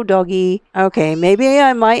 No, doggy. Okay, maybe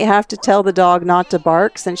I might have to tell the dog not to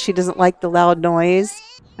bark since she doesn't like the loud noise.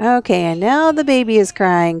 Okay, and now the baby is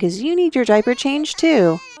crying because you need your diaper changed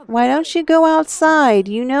too. Why don't you go outside?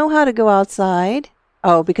 You know how to go outside.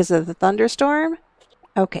 Oh, because of the thunderstorm?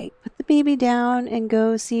 Okay, put the baby down and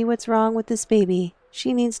go see what's wrong with this baby.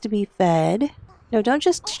 She needs to be fed. No, don't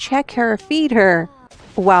just check her, feed her.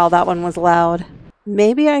 Wow, that one was loud.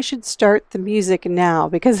 Maybe I should start the music now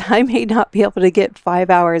because I may not be able to get 5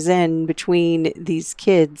 hours in between these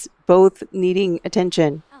kids, both needing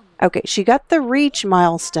attention. Okay, she got the reach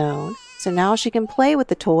milestone. So now she can play with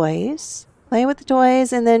the toys. Play with the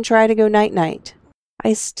toys and then try to go night-night.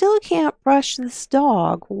 I still can't brush this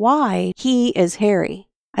dog. Why? He is hairy.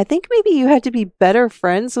 I think maybe you had to be better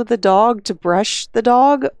friends with the dog to brush the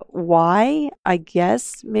dog. Why? I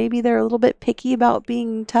guess maybe they're a little bit picky about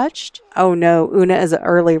being touched. Oh no, Una is an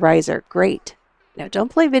early riser. Great. No, don't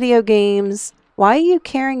play video games. Why are you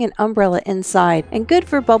carrying an umbrella inside? And good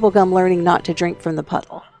for Bubblegum learning not to drink from the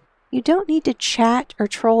puddle. You don't need to chat or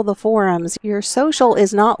troll the forums. Your social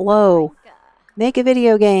is not low. Make a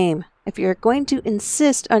video game. If you're going to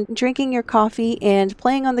insist on drinking your coffee and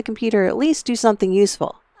playing on the computer, at least do something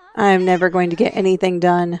useful. I'm never going to get anything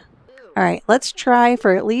done. Alright, let's try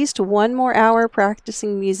for at least 1 more hour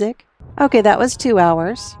practicing music. Okay, that was 2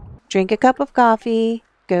 hours. Drink a cup of coffee,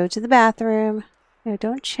 go to the bathroom. No,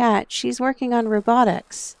 don't chat. She's working on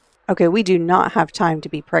robotics. Okay, we do not have time to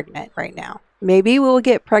be pregnant right now. Maybe we'll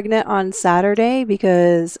get pregnant on Saturday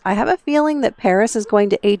because I have a feeling that Paris is going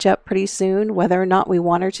to age up pretty soon, whether or not we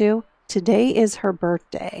want her to. Today is her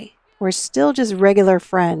birthday. We're still just regular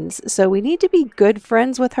friends, so we need to be good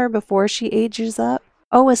friends with her before she ages up.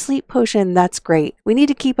 Oh, a sleep potion. That's great. We need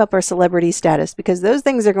to keep up our celebrity status because those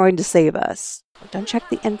things are going to save us. Don't check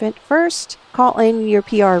the infant first. Call in your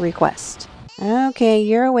PR request. Okay,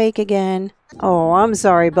 you're awake again. Oh, I'm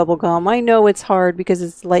sorry, Bubblegum. I know it's hard because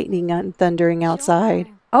it's lightning and thundering outside.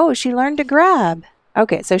 Oh, she learned to grab.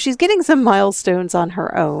 Okay, so she's getting some milestones on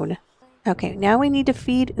her own. Okay, now we need to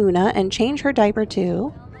feed Una and change her diaper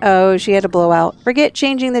too. Oh, she had a blowout. Forget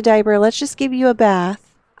changing the diaper. Let's just give you a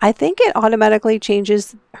bath. I think it automatically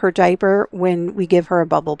changes her diaper when we give her a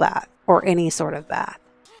bubble bath or any sort of bath.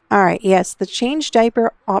 All right, yes, the change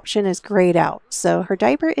diaper option is grayed out, so her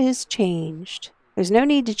diaper is changed. There's no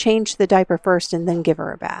need to change the diaper first and then give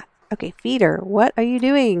her a bath. Okay, feed her. What are you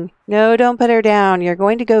doing? No, don't put her down. You're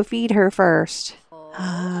going to go feed her first.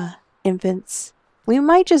 Infants. We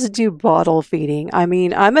might just do bottle feeding. I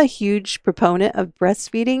mean, I'm a huge proponent of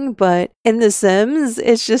breastfeeding, but in The Sims,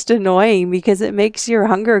 it's just annoying because it makes your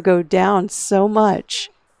hunger go down so much.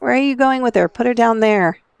 Where are you going with her? Put her down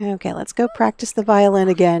there. Okay, let's go practice the violin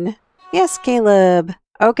again. Yes, Caleb.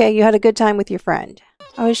 Okay, you had a good time with your friend.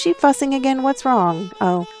 Oh, is she fussing again? What's wrong?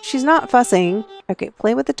 Oh, she's not fussing. Okay,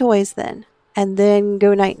 play with the toys then. And then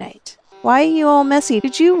go night-night. Why are you all messy?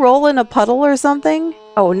 Did you roll in a puddle or something?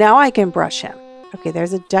 Oh, now I can brush him. Okay,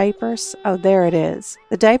 there's a diaper. Oh, there it is.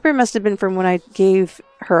 The diaper must have been from when I gave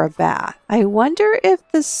her a bath. I wonder if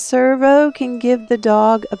the servo can give the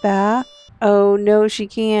dog a bath. Oh, no, she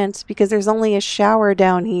can't because there's only a shower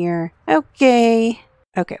down here. Okay.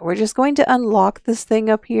 Okay, we're just going to unlock this thing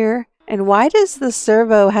up here. And why does the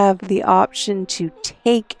servo have the option to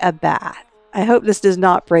take a bath? I hope this does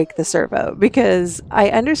not break the servo because I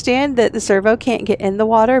understand that the servo can't get in the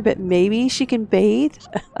water, but maybe she can bathe.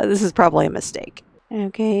 This is probably a mistake.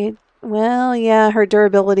 Okay, well, yeah, her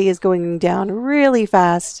durability is going down really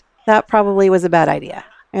fast. That probably was a bad idea.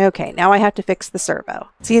 Okay, now I have to fix the servo.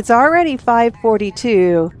 See, it's already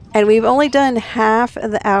 5:42, and we've only done half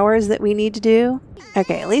of the hours that we need to do.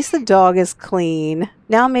 Okay, at least the dog is clean.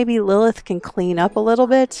 Now maybe Lilith can clean up a little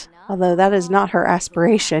bit, although that is not her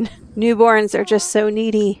aspiration. Newborns are just so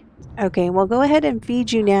needy. Okay, we'll go ahead and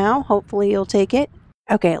feed you now. Hopefully you'll take it.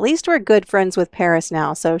 Okay, at least we're good friends with Paris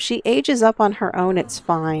now, so if she ages up on her own, it's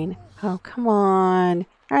fine. Oh, come on.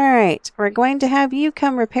 All right, we're going to have you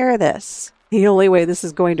come repair this. The only way this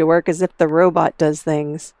is going to work is if the robot does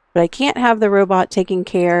things. But I can't have the robot taking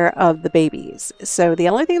care of the babies. So the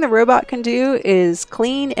only thing the robot can do is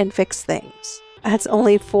clean and fix things. That's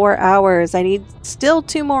only 4 hours. I need still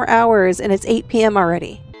 2 more hours and it's 8 p.m.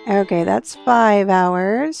 already. Okay, that's 5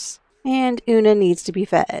 hours. And Una needs to be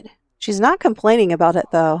fed. She's not complaining about it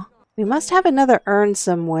though. We must have another urn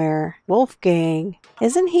somewhere. Wolfgang.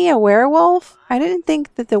 Isn't he a werewolf? I didn't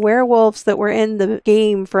think that the werewolves that were in the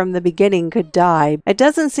game from the beginning could die. It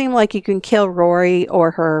doesn't seem like you can kill Rory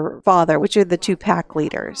or her father, which are the 2 pack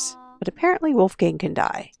leaders. But apparently Wolfgang can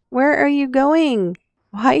die. Where are you going?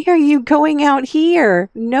 Why are you going out here?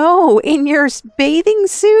 No, in your bathing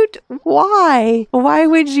suit? Why? Why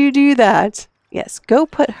would you do that? Yes, go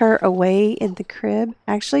put her away in the crib.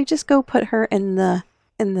 Actually, just go put her in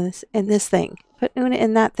this thing. Put Una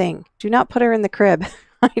in that thing. Do not put her in the crib.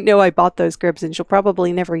 I know I bought those cribs and she'll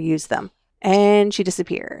probably never use them. And she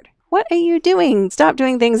disappeared. What are you doing? Stop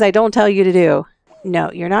doing things I don't tell you to do.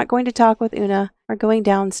 No, you're not going to talk with Una. We're going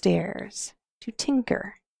downstairs to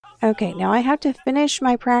tinker. Okay, now I have to finish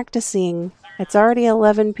my practicing. It's already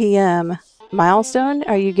 11 p.m. Milestone?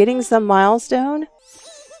 Are you getting some milestone?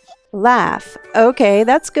 Laugh. Okay,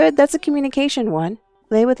 that's good. That's a communication one.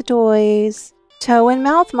 Play with the toys. Toe and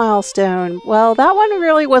mouth milestone. Well, that one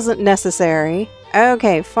really wasn't necessary.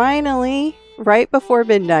 Okay, finally, right before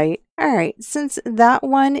midnight. All right, since that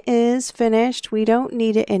one is finished, we don't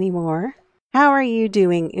need it anymore. How are you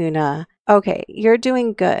doing, Una? Okay, you're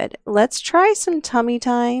doing good. Let's try some tummy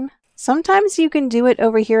time. Sometimes you can do it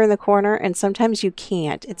over here in the corner and sometimes you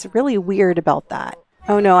can't. It's really weird about that.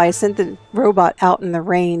 Oh no, I sent the robot out in the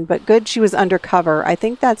rain, but good she was undercover. I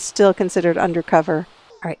think that's still considered undercover.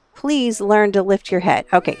 All right, please learn to lift your head.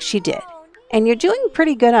 Okay, she did. And you're doing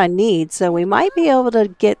pretty good on needs, so we might be able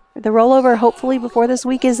to get the rollover hopefully before this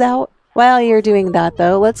week is out. While you're doing that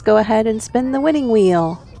though, let's go ahead and spin the winning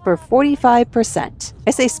wheel for 45%.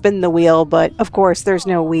 I say spin the wheel, but of course there's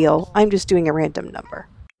no wheel. I'm just doing a random number.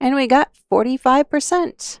 And we got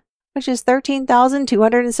 45%, which is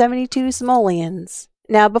 13,272 simoleons.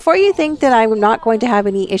 Now, before you think that I'm not going to have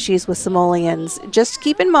any issues with simoleons, just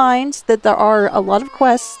keep in mind that there are a lot of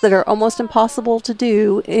quests that are almost impossible to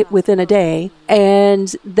do within a day.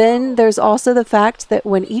 And then there's also the fact that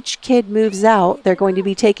when each kid moves out, they're going to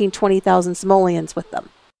be taking 20,000 simoleons with them.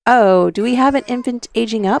 Oh, do we have an infant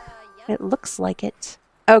aging up? It looks like it.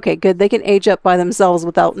 Okay, good. They can age up by themselves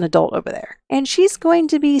without an adult over there. And she's going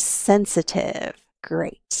to be sensitive.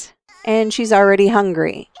 Great. And she's already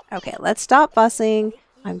hungry. Okay, let's stop fussing.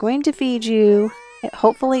 I'm going to feed you.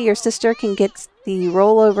 Hopefully your sister can get the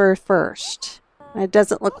rollover first. It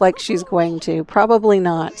doesn't look like she's going to. Probably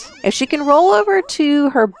not. If she can roll over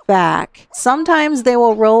to her back, sometimes they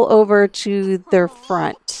will roll over to their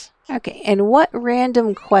front. Okay, and what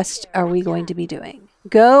random quest are we going to be doing?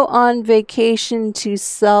 Go on vacation to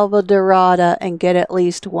Selva Dorada and get at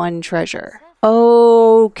least one treasure.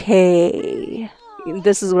 Okay.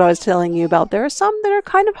 This is what I was telling you about. There are some that are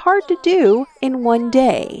kind of hard to do in one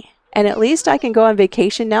day. And at least I can go on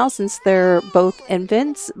vacation now since they're both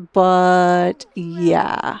infants. But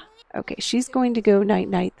yeah. Okay, she's going to go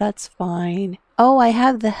night-night. That's fine. Oh, I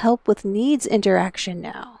have the help with needs interaction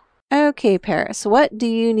now. Okay, Paris, what do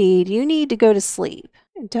you need? You need to go to sleep.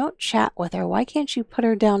 Don't chat with her. Why can't you put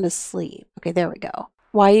her down to sleep? Okay, there we go.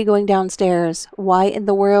 Why are you going downstairs? Why in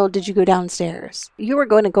the world did you go downstairs? You were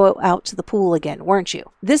going to go out to the pool again, weren't you?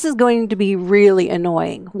 This is going to be really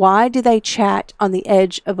annoying. Why do they chat on the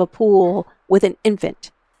edge of a pool with an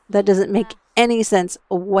infant? That doesn't make any sense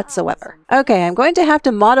whatsoever. Okay, I'm going to have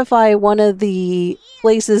to modify one of the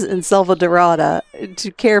places in Selva Dorada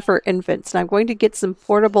to care for infants. And I'm going to get some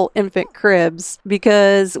portable infant cribs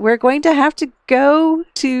because we're going to have to go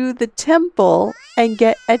to the temple and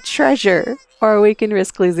get a treasure, or we can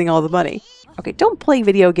risk losing all the money. Okay, don't play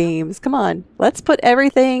video games. Come on. Let's put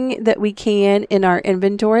everything that we can in our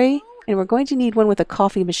inventory. And we're going to need one with a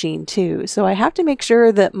coffee machine too. So I have to make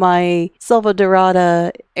sure that my Selva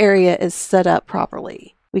Dorada area is set up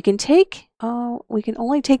properly. We can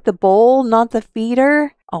only take the bowl, not the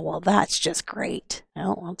feeder. Oh, well, that's just great.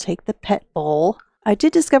 Well, I'll take the pet bowl. I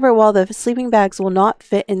did discover while the sleeping bags will not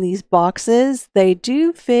fit in these boxes, they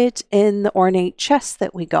do fit in the ornate chest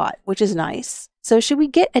that we got, which is nice. So should we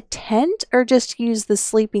get a tent or just use the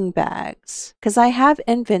sleeping bags? Because I have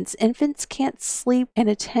infants. Infants can't sleep in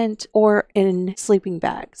a tent or in sleeping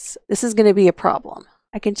bags. This is going to be a problem.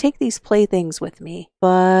 I can take these playthings with me,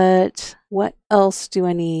 but what else do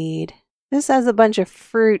I need? This has a bunch of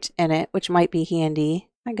fruit in it, which might be handy.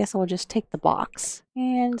 I guess I'll just take the box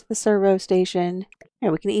and the servo station.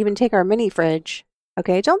 And we can even take our mini fridge.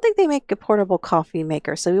 Okay, I don't think they make a portable coffee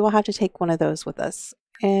maker, so we will have to take one of those with us.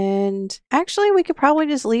 And actually, we could probably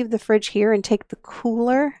just leave the fridge here and take the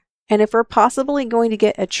cooler. And if we're possibly going to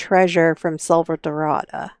get a treasure from Selva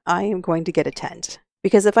Dorada, I am going to get a tent.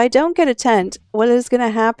 Because if I don't get a tent, what is going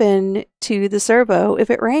to happen to the servo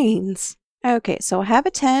if it rains? Okay, so I have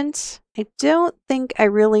a tent. I don't think I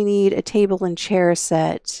really need a table and chair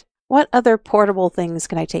set. What other portable things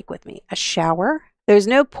can I take with me? A shower? There's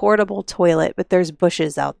no portable toilet, but there's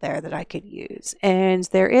bushes out there that I could use. And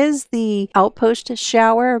there is the outpost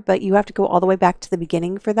shower, but you have to go all the way back to the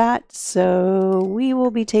beginning for that. So we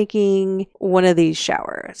will be taking one of these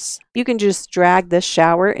showers. You can just drag this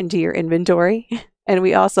shower into your inventory. And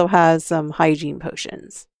we also have some hygiene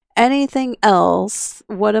potions. Anything else?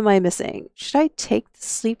 What am I missing? Should I take the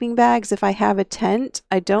sleeping bags if I have a tent?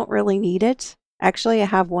 I don't really need it. Actually, I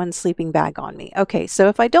have one sleeping bag on me. Okay, so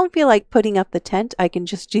if I don't feel like putting up the tent, I can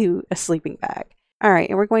just do a sleeping bag. All right,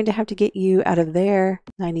 and we're going to have to get you out of there.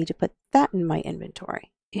 I need to put that in my inventory.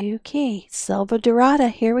 Okay, Selva Dorada,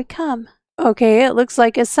 here we come. Okay, it looks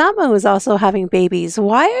like Asamo is also having babies.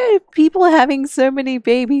 Why are people having so many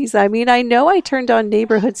babies? I mean, I know I turned on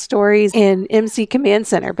neighborhood stories in MC Command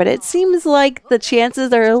Center, but it seems like the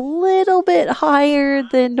chances are a little bit higher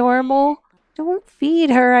than normal. Don't feed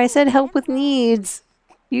her. I said help with needs.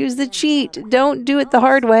 Use the cheat. Don't do it the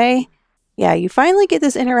hard way. Yeah, you finally get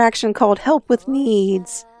this interaction called help with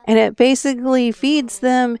needs. And it basically feeds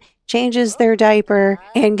them, changes their diaper,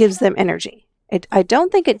 and gives them energy. I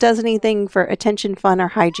don't think it does anything for attention, fun, or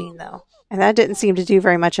hygiene, though. And that didn't seem to do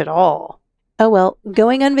very much at all. Oh well,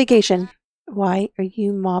 going on vacation. Why are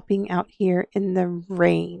you mopping out here in the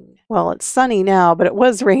rain? Well, it's sunny now, but it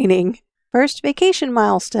was raining. First vacation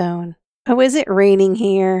milestone. Oh, is it raining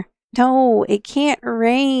here? No, it can't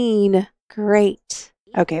rain. Great.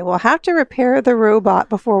 Okay, we'll have to repair the robot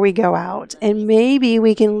before we go out. And maybe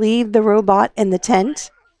we can leave the robot in the tent.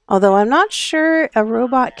 Although I'm not sure a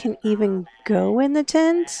robot can even go in the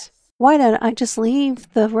tent. Why don't I just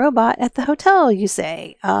leave the robot at the hotel, you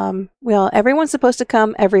say? Well, everyone's supposed to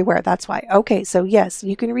come everywhere. That's why. Okay, so yes,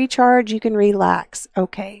 you can recharge, you can relax.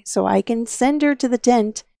 Okay, so I can send her to the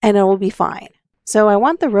tent and it will be fine. So I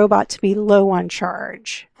want the robot to be low on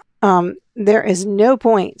charge. There is no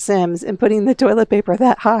point, Sims, in putting the toilet paper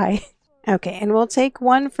that high. Okay, and we'll take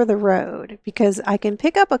one for the road because I can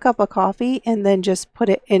pick up a cup of coffee and then just put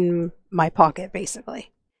it in my pocket, basically.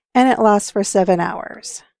 And it lasts for 7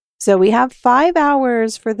 hours. So we have 5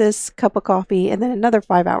 hours for this cup of coffee and then another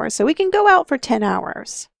 5 hours. So we can go out for 10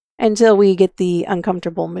 hours until we get the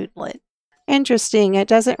uncomfortable moodlet. Interesting, it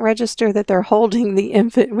doesn't register that they're holding the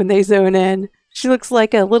infant when they zone in. She looks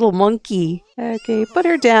like a little monkey. Okay, put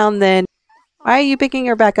her down then. Why are you picking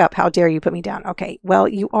her back up? How dare you put me down? Okay, well,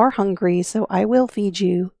 you are hungry, so I will feed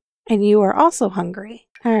you. And you are also hungry.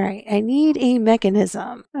 All right, I need a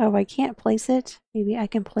mechanism. Oh, I can't place it. Maybe I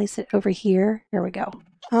can place it over here. Here we go.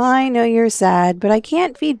 I know you're sad, but I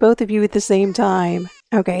can't feed both of you at the same time.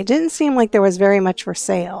 Okay, it didn't seem like there was very much for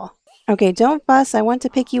sale. Okay, don't fuss. I want to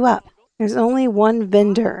pick you up. There's only one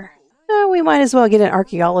vendor. Oh, we might as well get an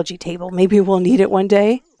archaeology table. Maybe we'll need it one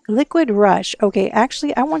day. Liquid Rush. Okay,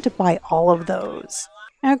 actually, I want to buy all of those.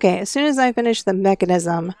 Okay, as soon as I finish the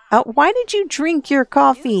mechanism. Why did you drink your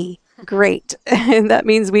coffee? Great. And that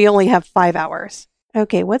means we only have 5 hours.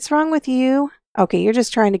 Okay, what's wrong with you? Okay, you're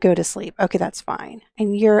just trying to go to sleep. Okay, that's fine.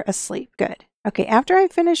 And you're asleep. Good. Okay, after I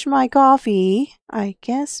finish my coffee, I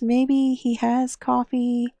guess maybe he has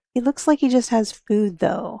coffee. It looks like he just has food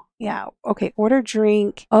though. Yeah, okay, order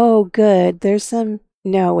drink. Oh, good. There's some...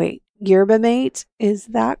 No, wait. Yerba mate? Is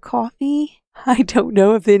that coffee? I don't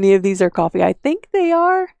know if any of these are coffee. I think they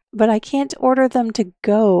are, but I can't order them to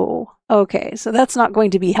go. Okay, so that's not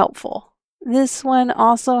going to be helpful. This one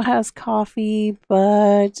also has coffee,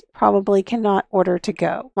 but probably cannot order to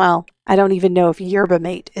go. Well, I don't even know if yerba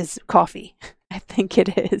mate is coffee. I think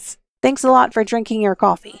it is. Thanks a lot for drinking your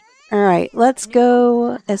coffee. All right, let's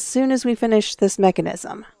go as soon as we finish this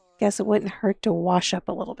mechanism. Guess it wouldn't hurt to wash up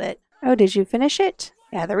a little bit. Oh, did you finish it?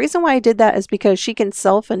 Yeah, the reason why I did that is because she can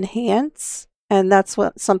self-enhance, and that's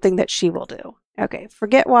something that she will do. Okay,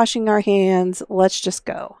 forget washing our hands. Let's just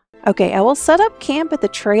go. Okay, I will set up camp at the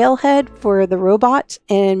trailhead for the robot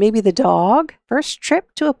and maybe the dog. First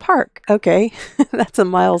trip to a park. Okay, that's a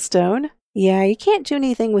milestone. Yeah, you can't do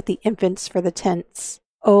anything with the infants for the tents.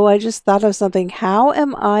 Oh, I just thought of something. How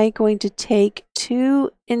am I going to take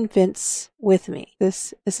 2 infants with me?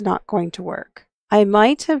 This is not going to work. I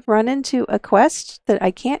might have run into a quest that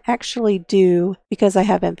I can't actually do because I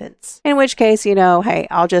have infants. In which case, you know, hey,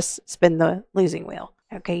 I'll just spin the losing wheel.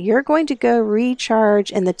 Okay, you're going to go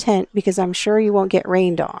recharge in the tent because I'm sure you won't get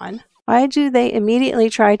rained on. Why do they immediately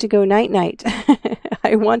try to go night-night?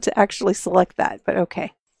 I want to actually select that, but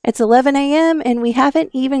okay. It's 11 a.m. and we haven't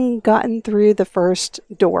even gotten through the first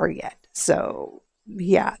door yet. So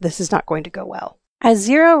yeah, this is not going to go well. As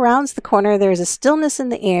Zero rounds the corner, there is a stillness in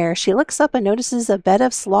the air. She looks up and notices a bed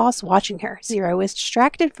of sloths watching her. Zero is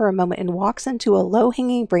distracted for a moment and walks into a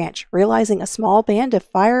low-hanging branch, realizing a small band of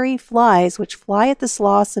fiery flies which fly at the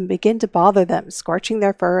sloths and begin to bother them, scorching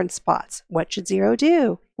their fur and spots. What should Zero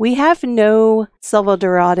do? We have no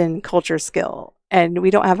Salvadoran culture skill, and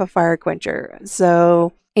we don't have a fire quencher,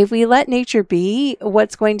 so... If we let nature be,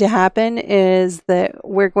 what's going to happen is that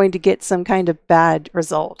we're going to get some kind of bad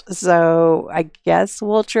result. So I guess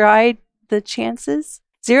we'll try the chances.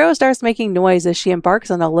 Zero starts making noise as she embarks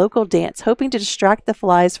on a local dance, hoping to distract the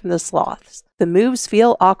flies from the sloths. The moves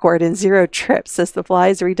feel awkward and Zero trips as the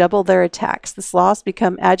flies redouble their attacks. The sloths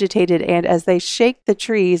become agitated and as they shake the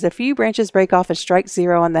trees, a few branches break off and strike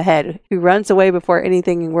Zero on the head, who runs away before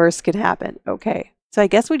anything worse can happen. Okay. So I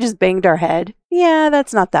guess we just banged our head. Yeah,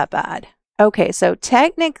 that's not that bad. Okay, so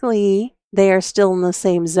technically they are still in the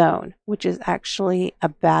same zone, which is actually a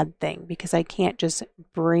bad thing because I can't just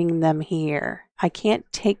bring them here. I can't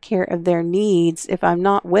take care of their needs if I'm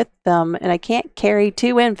not with them, and I can't carry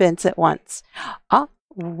 2 infants at once. Ah,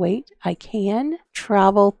 wait, I can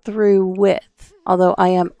travel through with, although I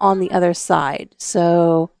am on the other side.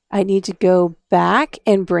 So I need to go back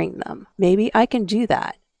and bring them. Maybe I can do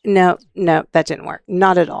that. No, that didn't work.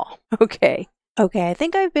 Not at all. Okay, I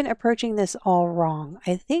think I've been approaching this all wrong.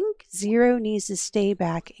 I think Zero needs to stay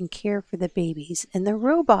back and care for the babies, and the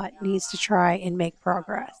robot needs to try and make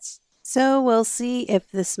progress. So we'll see if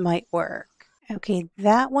this might work. Okay,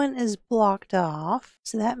 that one is blocked off,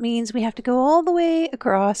 so that means we have to go all the way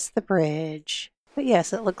across the bridge. But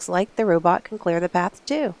yes, it looks like the robot can clear the path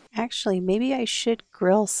too. Actually, maybe I should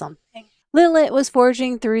grill something. Lilith was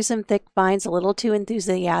forging through some thick vines a little too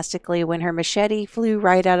enthusiastically when her machete flew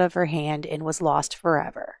right out of her hand and was lost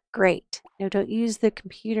forever. Great. No, don't use the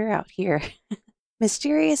computer out here.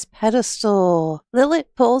 Mysterious pedestal. Lilith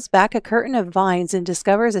pulls back a curtain of vines and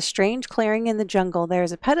discovers a strange clearing in the jungle. There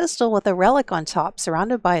is a pedestal with a relic on top,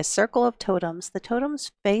 surrounded by a circle of totems. The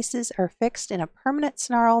totems' faces are fixed in a permanent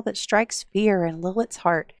snarl that strikes fear in Lilith's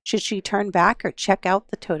heart. Should she turn back or check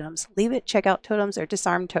out the totems? Leave it, check out totems, or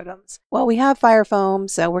disarm totems? Well, we have fire foam,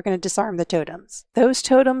 so we're going to disarm the totems. Those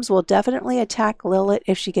totems will definitely attack Lilith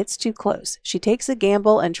if she gets too close. She takes a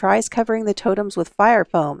gamble and tries covering the totems with fire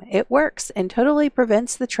foam. It works and totally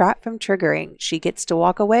prevents the trap from triggering. She gets to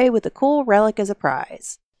walk away with a cool relic as a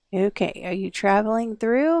prize. Okay, are you traveling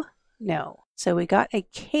through? No. So we got a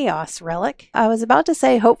chaos relic. I was about to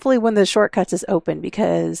say hopefully one of the shortcuts is open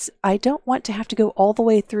because I don't want to have to go all the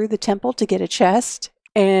way through the temple to get a chest,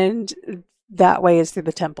 and that way is through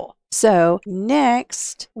the temple. So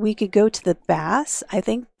next we could go to the baths. I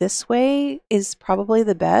think this way is probably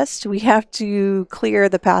the best. We have to clear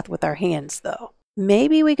the path with our hands though.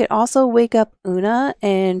 Maybe we could also wake up Una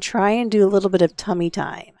and try and do a little bit of tummy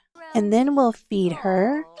time. And then we'll feed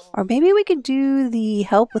her. Or maybe we could do the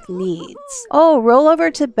help with needs. Oh, roll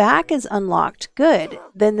over to back is unlocked. Good.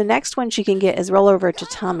 Then the next one she can get is roll over to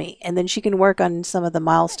tummy. And then she can work on some of the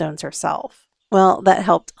milestones herself. Well, that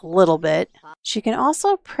helped a little bit. She can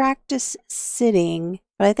also practice sitting.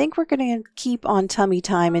 But I think we're going to keep on tummy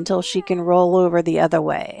time until she can roll over the other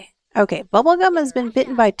way. Okay, Bubblegum has been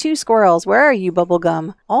bitten by 2 squirrels. Where are you,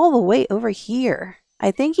 Bubblegum? All the way over here.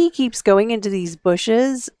 I think he keeps going into these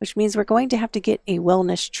bushes, which means we're going to have to get a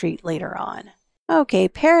wellness treat later on. Okay,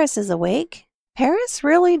 Paris is awake. Paris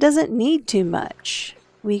really doesn't need too much.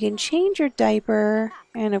 We can change her diaper,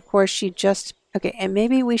 and of course she just... Okay, and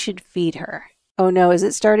maybe we should feed her. Oh no, is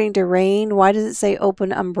it starting to rain? Why does it say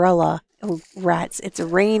open umbrella? Oh, rats, it's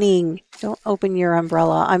raining. Don't open your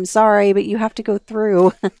umbrella. I'm sorry, but you have to go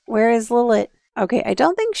through. Where is Lilith? Okay, I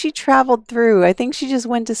don't think she traveled through. I think she just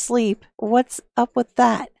went to sleep. What's up with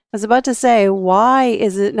that? I was about to say, why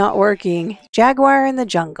is it not working? Jaguar in the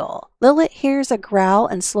jungle. Lilith hears a growl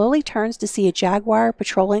and slowly turns to see a jaguar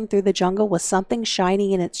patrolling through the jungle with something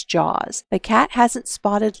shiny in its jaws. The cat hasn't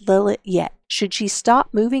spotted Lilith yet. Should she stop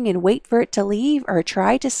moving and wait for it to leave or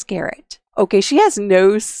try to scare it? Okay, she has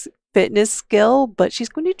no fitness skill, but she's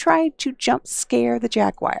going to try to jump scare the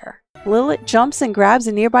jaguar. Lilith jumps and grabs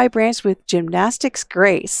a nearby branch with gymnastics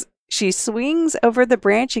grace. She swings over the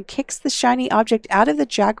branch and kicks the shiny object out of the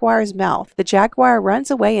jaguar's mouth. The jaguar runs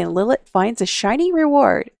away and Lilith finds a shiny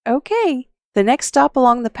reward. Okay. The next stop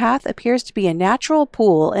along the path appears to be a natural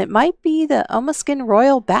pool. It might be the Omaskin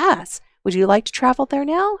Royal Baths. Would you like to travel there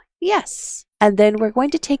now? Yes. And then we're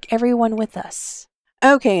going to take everyone with us.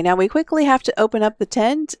 Okay, now we quickly have to open up the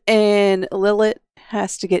tent and Lilith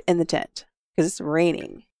has to get in the tent because it's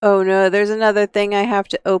raining. Oh no, there's another thing I have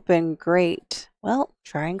to open. Great. Well,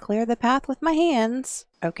 try and clear the path with my hands.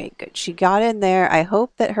 Okay, good. She got in there. I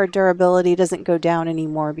hope that her durability doesn't go down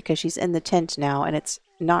anymore because she's in the tent now and it's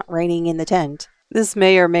not raining in the tent. This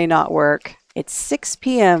may or may not work. It's 6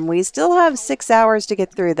 p.m. We still have 6 hours to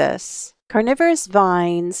get through this. Carnivorous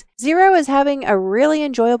vines. Zero is having a really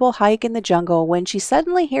enjoyable hike in the jungle when she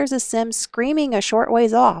suddenly hears a sim screaming a short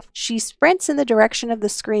ways off. She sprints in the direction of the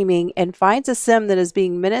screaming and finds a sim that is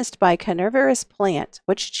being menaced by a carnivorous plant.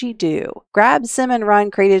 What should she do? Grab sim and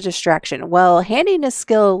run, create a distraction. Well, handiness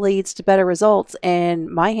skill leads to better results and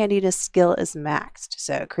my handiness skill is maxed.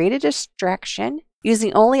 So create a distraction.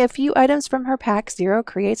 Using only a few items from her pack, Zero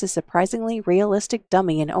creates a surprisingly realistic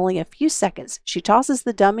dummy in only a few seconds. She tosses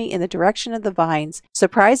the dummy in the direction of the vines.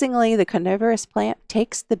 Surprisingly, the carnivorous plant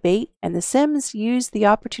takes the bait, and the Sims use the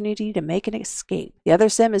opportunity to make an escape. The other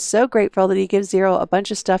Sim is so grateful that he gives Zero a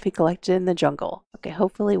bunch of stuff he collected in the jungle. Okay,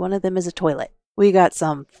 hopefully one of them is a toilet. We got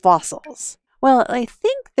some fossils. Well, I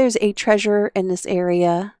think there's a treasure in this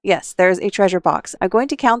area. Yes, there's a treasure box. I'm going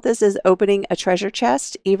to count this as opening a treasure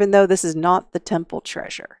chest, even though this is not the temple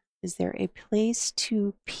treasure. Is there a place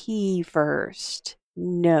to pee first?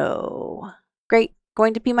 No. Great.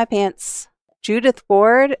 Going to pee my pants. Judith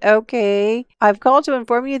Ward? Okay. I've called to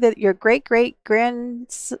inform you that your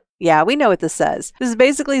great-great-grandson... Yeah, we know what this says. This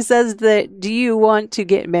basically says that, do you want to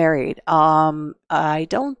get married? I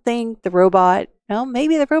don't think the robot... Well,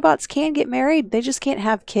 maybe the robots can get married. They just can't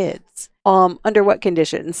have kids. Under what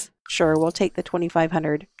conditions? Sure, we'll take the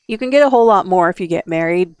 2,500. You can get a whole lot more if you get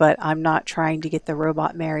married, but I'm not trying to get the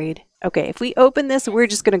robot married. Okay, if we open this, we're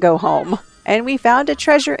just going to go home. And we found a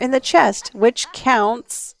treasure in the chest, which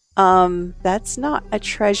counts. That's not a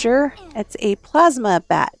treasure. It's a plasma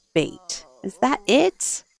bat bait. Is that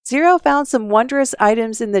it? Zero found some wondrous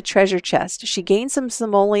items in the treasure chest. She gained some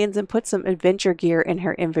simoleons and put some adventure gear in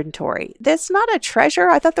her inventory. That's not a treasure.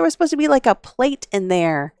 I thought there was supposed to be like a plate in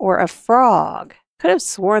there or a frog. Could have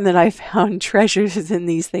sworn that I found treasures in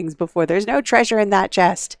these things before. There's no treasure in that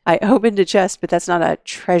chest. I opened a chest, but that's not a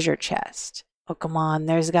treasure chest. Oh, come on.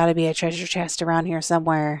 There's got to be a treasure chest around here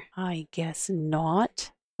somewhere. I guess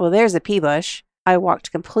not. Well, there's a pea bush. I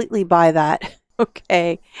walked completely by that.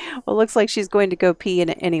 Okay. Well, looks like she's going to go pee in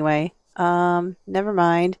it anyway. Never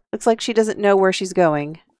mind. Looks like she doesn't know where she's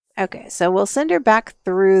going. Okay, so we'll send her back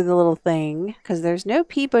through the little thing because there's no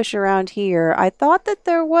pea bush around here. I thought that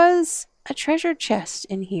there was a treasure chest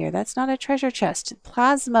in here. That's not a treasure chest.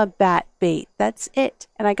 Plasma bat bait. That's it.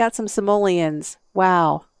 And I got some simoleons.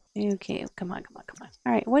 Wow. Okay, come on. All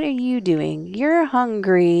right, what are you doing? You're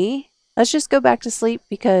hungry. Let's just go back to sleep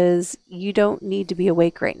because you don't need to be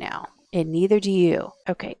awake right now. And neither do you.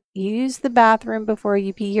 Okay, use the bathroom before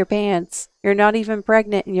you pee your pants. You're not even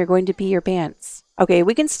pregnant and you're going to pee your pants. Okay,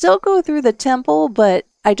 we can still go through the temple, but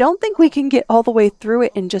I don't think we can get all the way through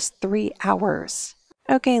it in just 3 hours.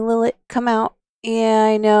 Okay, Lilith, come out. Yeah,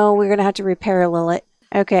 I know, we're going to have to repair Lilith.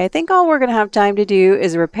 Okay, I think all we're going to have time to do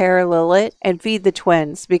is repair Lilith and feed the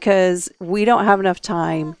twins because we don't have enough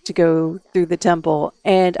time to go through the temple.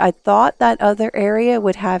 And I thought that other area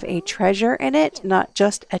would have a treasure in it, not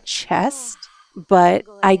just a chest, but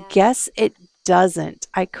I guess it doesn't.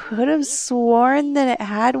 I could have sworn that it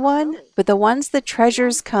had one, but the ones the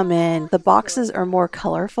treasures come in, the boxes are more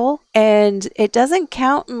colorful and it doesn't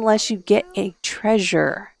count unless you get a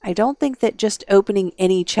treasure. I don't think that just opening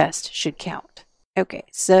any chest should count. Okay,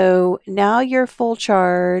 so now you're full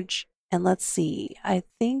charge, and let's see. I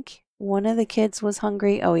think one of the kids was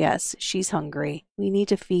hungry. Oh yes, she's hungry. We need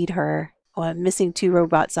to feed her. Oh, I'm missing 2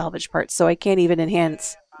 robot salvage parts, so I can't even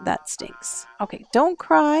enhance. That stinks. Okay, don't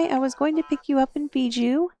cry. I was going to pick you up and feed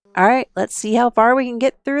you. All right, let's see how far we can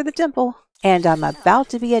get through the temple. And I'm about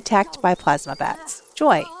to be attacked by plasma bats.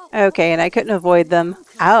 Joy. Okay, and I couldn't avoid them.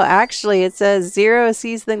 Oh, actually, it says Zero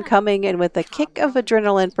sees them coming and with a kick of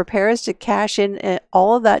adrenaline prepares to cash in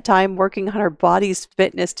all of that time working on her body's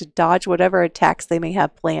fitness to dodge whatever attacks they may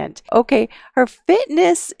have planned. Okay, her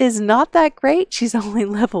fitness is not that great. She's only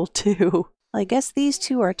level 2. Well, I guess these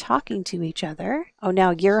two are talking to each other. Oh,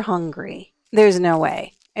 now you're hungry. There's no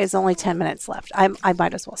way. It's only 10 minutes left. I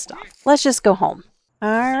might as well stop. Let's just go home. All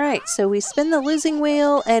right, so we spin the losing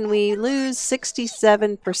wheel and we lose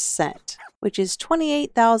 67%, which is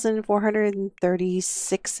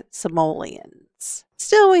 28,436 simoleons.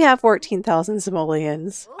 Still, we have 14,000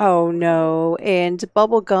 simoleons. Oh no, and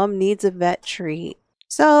Bubblegum needs a vet treat.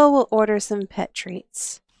 So we'll order some pet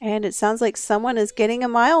treats. And it sounds like someone is getting a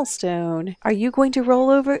milestone. Are you going to roll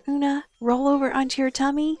over, Una? Roll over onto your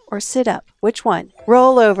tummy or sit up? Which one?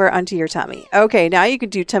 Roll over onto your tummy. Okay, now you can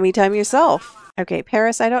do tummy time yourself. Okay,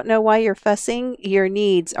 Paris, I don't know why you're fussing. Your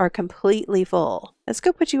needs are completely full. Let's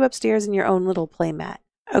go put you upstairs in your own little playmat.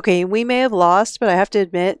 Okay, we may have lost, but I have to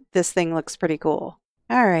admit, this thing looks pretty cool.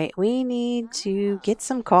 All right, we need to get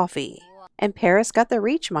some coffee. And Paris got the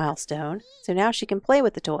reach milestone, so now she can play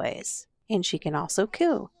with the toys. And she can also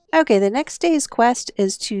coo. Okay, the next day's quest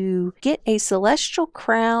is to get a celestial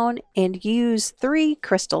crown and use 3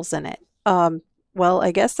 crystals in it. Well,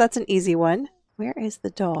 I guess that's an easy one. Where is the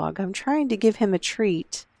dog? I'm trying to give him a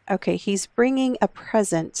treat. Okay, he's bringing a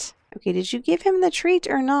present. Okay, did you give him the treat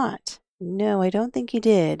or not? No, I don't think you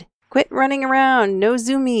did. Quit running around. No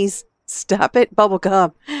zoomies. Stop it,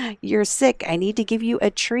 Bubblegum. You're sick. I need to give you a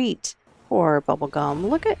treat. Poor Bubblegum.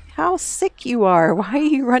 Look at how sick you are. Why are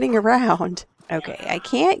you running around? Okay, I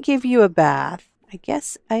can't give you a bath. I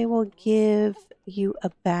guess I will give you a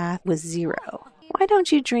bath with Zero. Why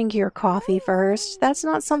don't you drink your coffee first? That's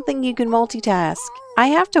not something you can multitask. I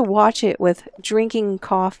have to watch it with drinking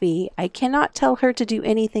coffee. I cannot tell her to do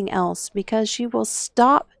anything else because she will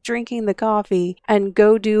stop drinking the coffee and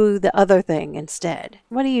go do the other thing instead.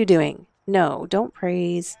 What are you doing? No, don't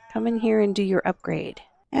praise. Come in here and do your upgrade.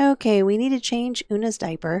 Okay, we need to change Una's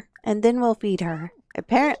diaper and then we'll feed her.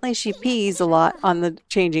 Apparently she pees a lot on the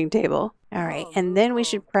changing table. All right, and then we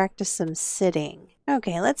should practice some sitting.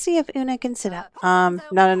 Okay, let's see if Una can sit up.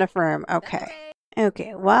 Not enough room. Okay.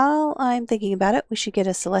 Okay, while I'm thinking about it, we should get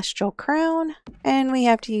a celestial crown, and we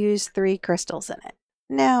have to use 3 crystals in it.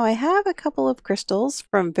 Now, I have a couple of crystals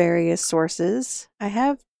from various sources. I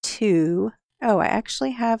have 2. Oh, I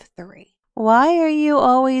actually have 3. Why are you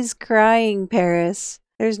always crying, Paris?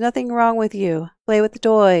 There's nothing wrong with you. Play with the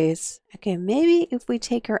toys. Okay, maybe if we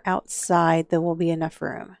take her outside, there will be enough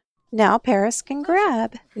room. Now Paris can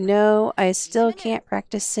grab. No, I still can't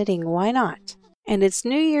practice sitting. Why not? And it's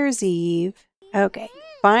New Year's Eve. Okay,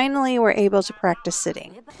 finally we're able to practice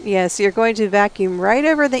sitting. Yes, you're going to vacuum right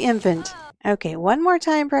over the infant. Okay, one more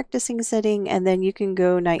time practicing sitting, and then you can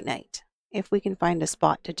go night-night. If we can find a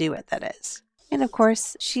spot to do it, that is. And of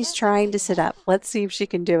course, she's trying to sit up. Let's see if she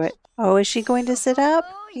can do it. Oh, is she going to sit up?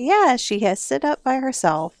 Yeah, she has sit up by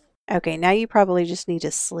herself. Okay, now you probably just need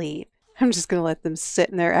to sleep. I'm just going to let them sit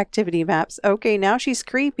in their activity maps. Okay, now she's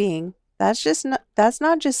creeping. That's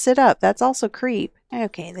not just sit up, that's also creep.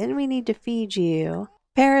 Okay, then we need to feed you.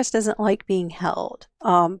 Paris doesn't like being held.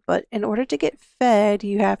 But in order to get fed,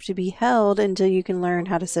 you have to be held until you can learn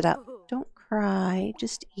how to sit up. Don't cry,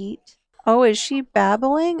 just eat. Oh, is she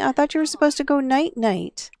babbling? I thought you were supposed to go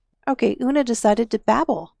night-night. Okay, Una decided to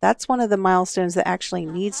babble. That's one of the milestones that actually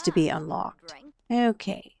needs to be unlocked.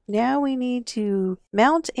 Okay, now we need to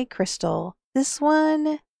mount a crystal. This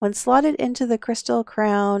one, when slotted into the crystal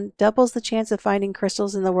crown, doubles the chance of finding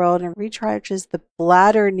crystals in the world and recharges the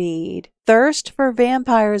bladder need. Thirst for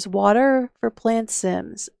vampires, water for plant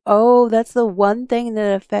sims. Oh, that's the one thing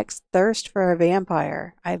that affects thirst for a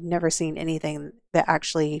vampire. I've never seen anything that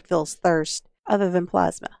actually feels thirst other than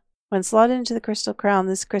plasma. When slotted into the crystal crown,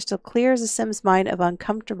 this crystal clears a sim's mind of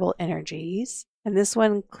uncomfortable energies. And this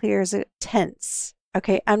one clears it tense.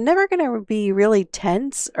 Okay, I'm never going to be really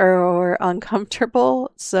tense or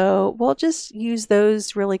uncomfortable, so we'll just use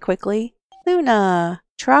those really quickly. Luna,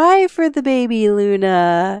 try for the baby,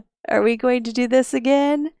 Luna. Are we going to do this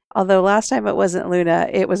again? Although last time it wasn't Luna,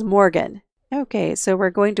 it was Morgan. Okay, so we're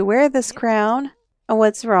going to wear this crown. Oh,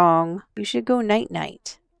 what's wrong? You should go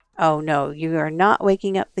night-night. Oh no, you are not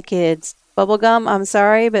waking up the kids. Bubblegum, I'm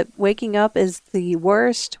sorry, but waking up is the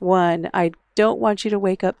worst one. I don't want you to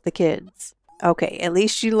wake up the kids. Okay, at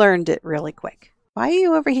least you learned it really quick. Why are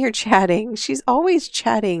you over here chatting? She's always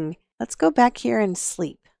chatting. Let's go back here and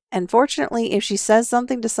sleep. And fortunately, if she says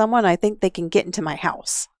something to someone, I think they can get into my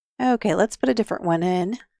house. Okay, let's put a different one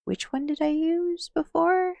in. Which one did I use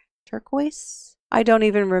before? Turquoise? I don't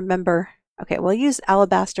even remember. Okay, we'll use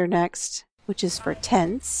alabaster next, which is for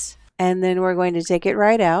tense. And then we're going to take it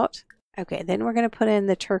right out. Okay, then we're going to put in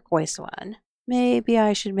the turquoise one. Maybe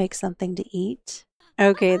I should make something to eat.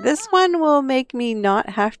 Okay, this one will make me not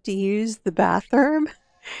have to use the bathroom,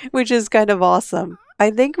 which is kind of awesome. I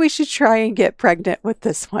think we should try and get pregnant with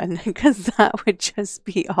this one because that would just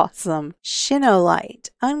be awesome. Shinolite,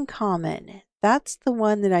 uncommon. That's the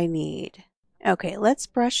one that I need. Okay, let's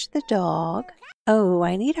brush the dog. Oh,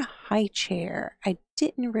 I need a high chair. I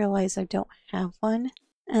didn't realize I don't have one.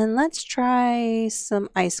 And let's try some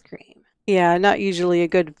ice cream. Yeah, not usually a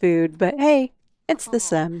good food, but hey, it's the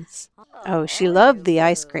Sims. Oh, she loved the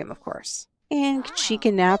ice cream, of course. And she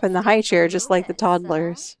can nap in the high chair just like the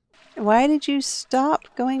toddlers. Why did you stop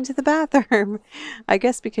going to the bathroom? I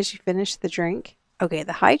guess because she finished the drink. Okay,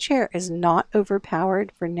 the high chair is not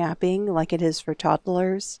overpowered for napping like it is for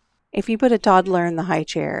toddlers. If you put a toddler in the high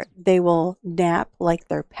chair, they will nap like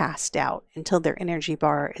they're passed out until their energy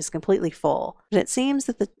bar is completely full. But it seems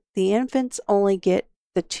that the infants only get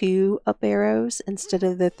the 2 up arrows instead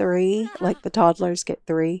of the 3, like the toddlers get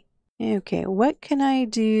 3. Okay, what can I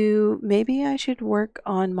do? Maybe I should work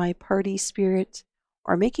on my party spirit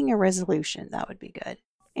or making a resolution. That would be good.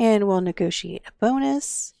 And we'll negotiate a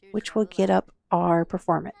bonus, which will get up our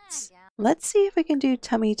performance. Let's see if we can do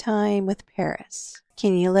tummy time with Paris.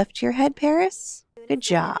 Can you lift your head, Paris? Good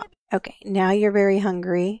job. Okay, now you're very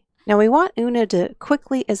hungry. Now we want Una to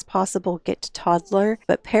quickly as possible get to toddler,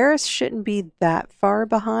 but Paris shouldn't be that far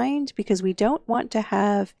behind because we don't want to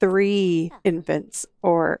have 3 infants,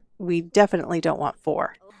 or we definitely don't want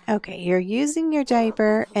 4. Okay, you're using your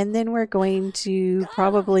diaper, and then we're going to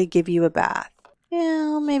probably give you a bath.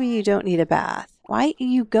 Well, maybe you don't need a bath. Why are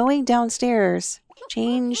you going downstairs?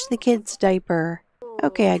 Change the kid's diaper.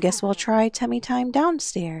 Okay, I guess we'll try tummy time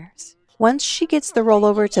downstairs. Once she gets the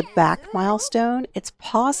rollover to back milestone, it's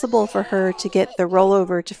possible for her to get the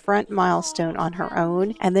rollover to front milestone on her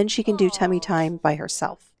own, and then she can do tummy time by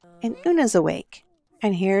herself. And Una's awake.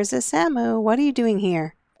 And here's Isamu. What are you doing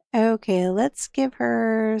here? Okay, let's give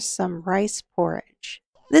her some rice porridge.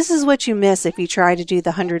 This is what you miss if you try to do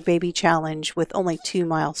the 100 baby challenge with only 2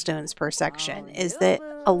 milestones per section, is that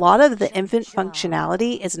a lot of the infant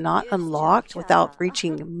functionality is not unlocked without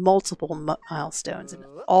reaching multiple milestones in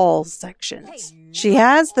all sections. She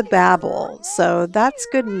has the babble, so that's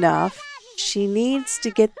good enough. She needs to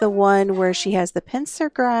get the one where she has the pincer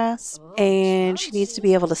grasp, and she needs to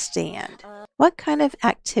be able to stand. What kind of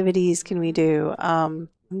activities can we do? I'm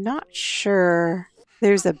not sure.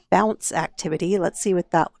 There's a bounce activity. Let's see what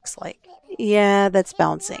that looks like. Yeah, that's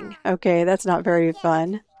bouncing. Okay, that's not very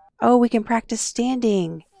fun. Oh, we can practice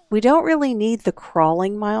standing. We don't really need the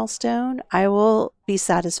crawling milestone. I will be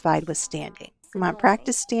satisfied with standing. Come on,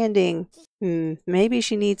 practice standing. Maybe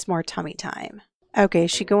she needs more tummy time. Okay,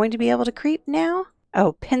 is she going to be able to creep now?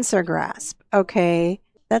 Oh, pincer grasp. Okay,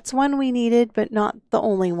 that's one we needed, but not the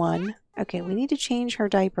only one. Okay, we need to change her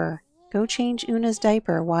diaper. Go change Una's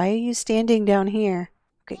diaper. Why are you standing down here?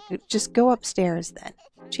 Okay, just go upstairs then.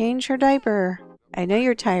 Change her diaper. I know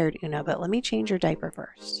you're tired, Una, but let me change your diaper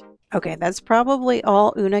first. Okay, that's probably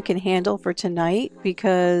all Una can handle for tonight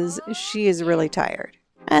because she is really tired.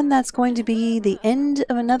 And that's going to be the end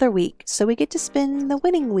of another week. So we get to spin the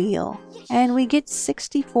winning wheel. And we get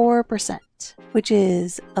 64%, which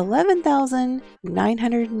is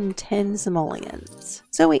 11,910 simoleons.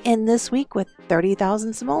 So we end this week with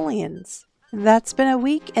 30,000 simoleons. That's been a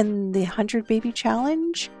week in the 100 Baby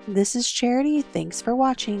Challenge. This is Charity. Thanks for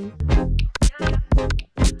watching.